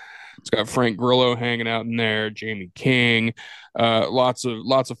mother. It's got Frank Grillo hanging out in there, Jamie King, lots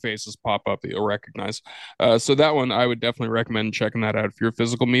of faces pop up that you'll recognize. So that one I would definitely recommend checking that out. If you're a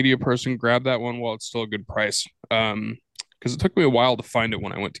physical media person, grab that one while it's still a good price. Because it took me a while to find it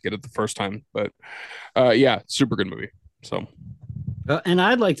when I went to get it the first time. But super good movie. So. And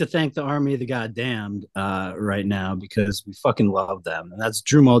I'd like to thank the Army of the Goddamned right now because we fucking love them. And that's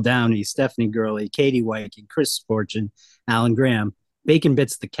Drew Muldowney, Stephanie Gurley, Katie White, Chris Fortune, Alan Graham, Bacon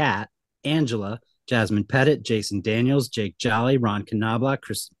Bits the Cat, Angela, Jasmine Pettit, Jason Daniels, Jake Jolly, Ron Knobloch,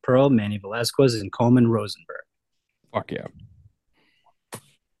 Kristen Pearl, Manny Velasquez, and Coleman Rosenberg. Fuck yeah.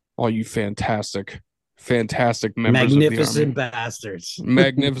 All you fantastic members Magnificent of the Army. Bastards.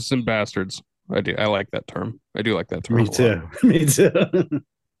 Magnificent bastards. I like that term. I do like that term. Me too. Me too.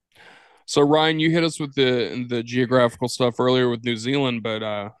 So Ryan, you hit us with the geographical stuff earlier with New Zealand, but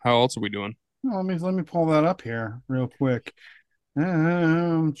how else are we doing? Well, let me pull that up here real quick.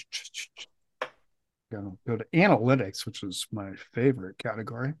 Gotta go to analytics, which is my favorite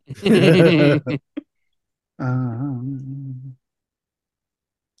category.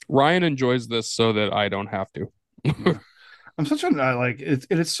 Ryan enjoys this so that I don't have to. Yeah. I'm such a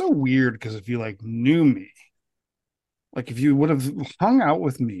it's so weird because if you like knew me, like if you would have hung out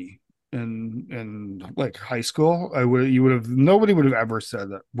with me in like high school, nobody would have ever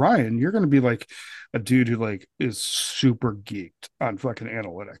said that, Ryan, you're going to be like a dude who like is super geeked on fucking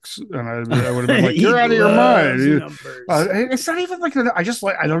analytics, and I would have been like, you're out of your mind. It's not even like I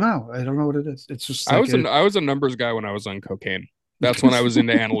don't know what it is. It's just like I was a numbers guy when I was on cocaine. That's when I was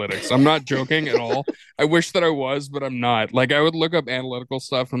into analytics. I'm not joking at all. I wish that I was, but I'm not. Like I would look up analytical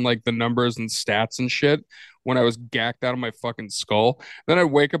stuff and like the numbers and stats and shit when I was gacked out of my fucking skull. Then I'd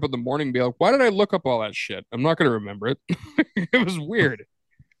wake up in the morning and be like, why did I look up all that shit? I'm not going to remember it. It was weird.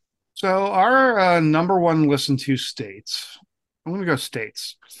 So our number one listened to states. I'm going to go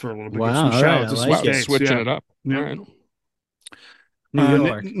states for a little bit. Wow, Shout out to some states. Switching it up. Yeah. All right. New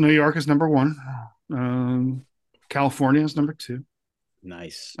York. New York is number one. California is number two.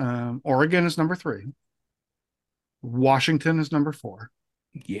 Nice. Oregon is number three. Washington is number four.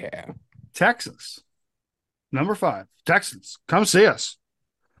 Yeah. Texas, number five. Texans, come see us.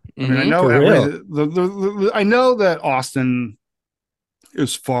 I mean, I know I know that Austin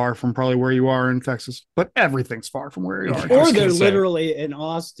is far from probably where you are in Texas, but everything's far from where you are. Or they're literally in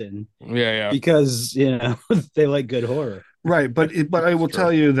Austin. Yeah. Because, they like good horror. Right, but I will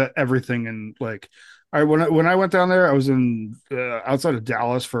tell you that everything in like when I went down there, I was in outside of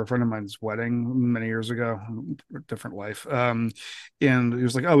Dallas for a friend of mine's wedding many years ago, different life. And he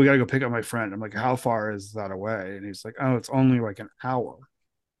was like, "Oh, we got to go pick up my friend." I'm like, "How far is that away?" And he's like, "Oh, it's only like an hour."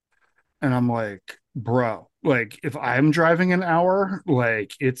 And I'm like, "Bro, like if I'm driving an hour,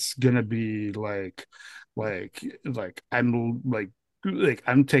 like it's gonna be like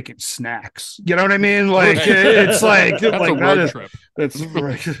I'm taking snacks. You know what I mean? Like Right. it's like That's like a that road is trip. that's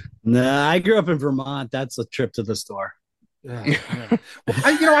right. Nah, I grew up in Vermont. That's a trip to the store. Yeah. Well,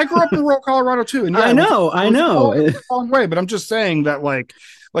 I grew up in rural Colorado too, and yeah, I know. a long way. But I'm just saying that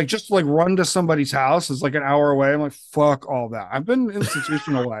just like run to somebody's house is like an hour away. I'm like, fuck all that. I've been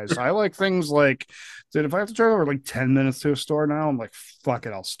institutionalized. I like things like that. If I have to drive over like 10 minutes to a store now, I'm like, fuck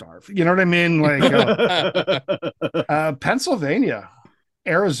it, I'll starve. You know what I mean? Like Pennsylvania,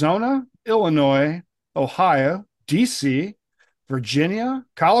 Arizona, Illinois, Ohio, DC, Virginia,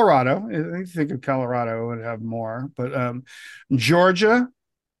 Colorado. I think of Colorado would have more, but Georgia.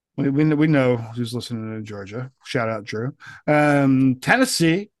 We know who's listening to Georgia. Shout out Drew.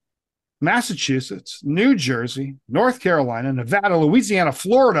 Tennessee, Massachusetts, New Jersey, North Carolina, Nevada, Louisiana,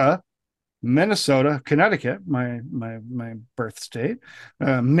 Florida, Minnesota, Connecticut, my birth state,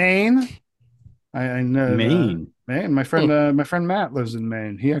 Maine. I know Maine. Maine. My friend Matt lives in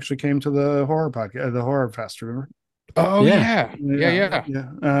Maine. He actually came to the horror podcast, the horror fest. Remember? Oh yeah.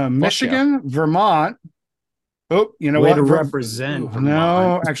 Michigan, Vermont. Oh, you know Way what? to represent No,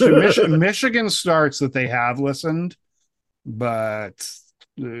 Vermont. actually, Michigan starts that they have listened, but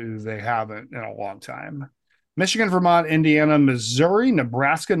they haven't in a long time. Michigan, Vermont, Indiana, Missouri,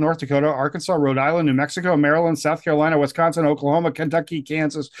 Nebraska, North Dakota, Arkansas, Rhode Island, New Mexico, Maryland, South Carolina, Wisconsin, Oklahoma, Kentucky,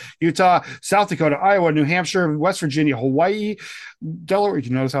 Kansas, Utah, South Dakota, Iowa, New Hampshire, West Virginia, Hawaii, Delaware.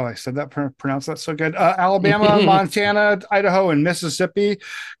 You notice how I said that, pronounced that so good? Alabama, Montana, Idaho, and Mississippi.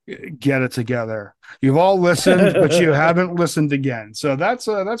 Get it together. You've all listened, but you haven't listened again. So that's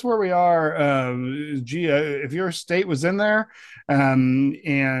where we are. If your state was in there, and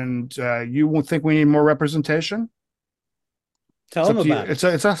you won't think we need more representation, Tell them about it.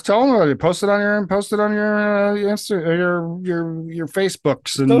 Tell them about it. Post it on your your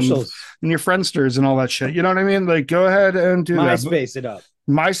Facebooks and socials and your Friendsters and all that shit. You know what I mean? Like, go ahead and do MySpace it up.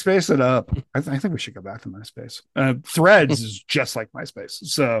 MySpace it up. I think we should go back to MySpace. Threads is just like MySpace.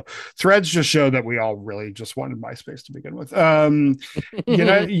 So Threads just show that we all really just wanted MySpace to begin with.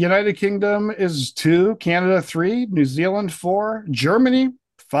 United Kingdom is 2, Canada 3, New Zealand 4, Germany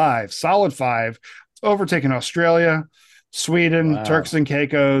 5, solid 5. It's overtaken Australia, Sweden, wow. Turks and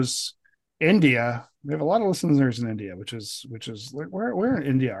Caicos, India. We have a lot of listeners in India, which is where in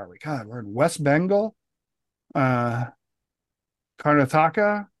India are we? God, we're in West Bengal. Karnataka.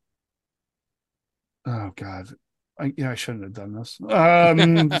 Oh God, I shouldn't have done this. I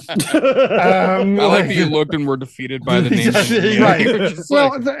like that you looked and were defeated by the names. Right.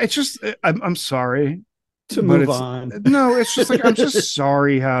 Well, it's just I'm sorry to move on. No, it's just like I'm just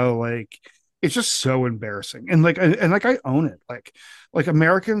sorry how like it's just so embarrassing and I own it. Like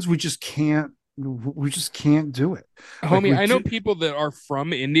Americans, we just can't do it. Homie, I know people that are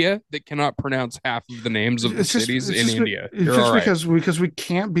from India that cannot pronounce half of the names of the cities in India. It's just because we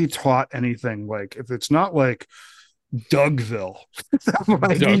can't be taught anything. Like if it's not like Dougville,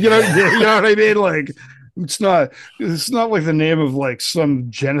 you know what I mean? Like it's not like the name of like some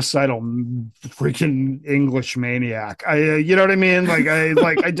genocidal freaking English maniac. You know what I mean? Like I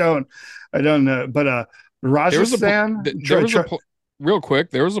don't know. But Rajasthan, real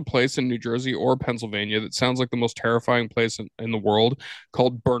quick, there was a place in New Jersey or Pennsylvania that sounds like the most terrifying place in the world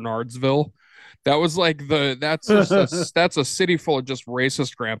called Bernardsville. That was like that's a city full of just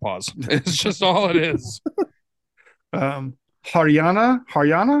racist grandpas. It's just all it is. Haryana,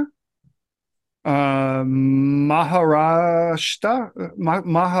 Maharashtra.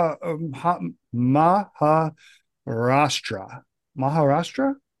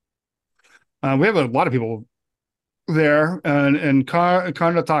 We have a lot of people there and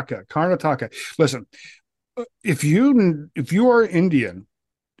Karnataka. Listen, if you are Indian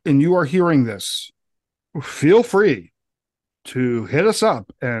and you are hearing this, feel free to hit us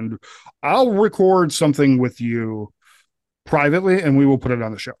up and I'll record something with you privately and we will put it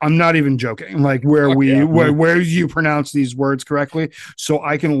on the show. I'm not even joking. Like where you pronounce these words correctly so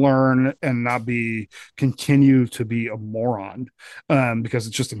I can learn and not continue to be a moron because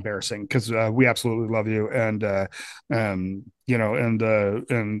it's just embarrassing because we absolutely love you and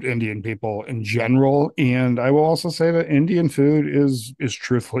Indian people in general. And I will also say that Indian food is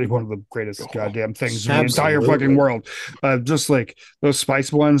truthfully one of the greatest goddamn things in the entire fucking world. Just like those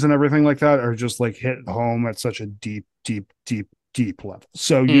spice blends and everything like that are just like hit home at such a deep deep level.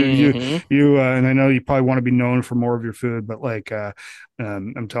 So you and I know you probably want to be known for more of your food, but like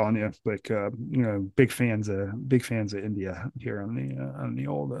I'm telling you, like big fans of India here on the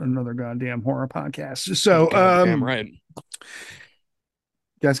old Another Goddamn Horror podcast. So goddamn right. You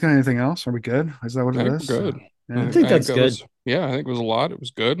guys got anything else? Are we good? Is that what it is? Good. Yeah. I think that's good. I think it was a lot. It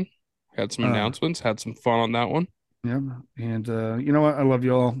was good. Had some announcements, had some fun on that one. Yeah. And you know what? I love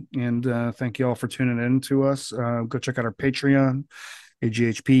you all. And thank you all for tuning in to us. Go check out our Patreon,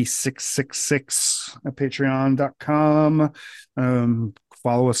 AGHP666 at patreon.com.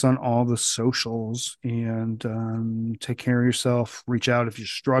 Follow us on all the socials and take care of yourself. Reach out if you're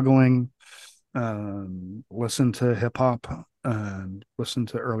struggling. Listen to hip hop. Listen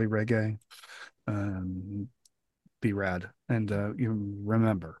to early reggae. Be rad. And you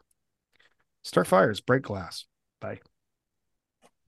remember, start fires, break glass. Bye.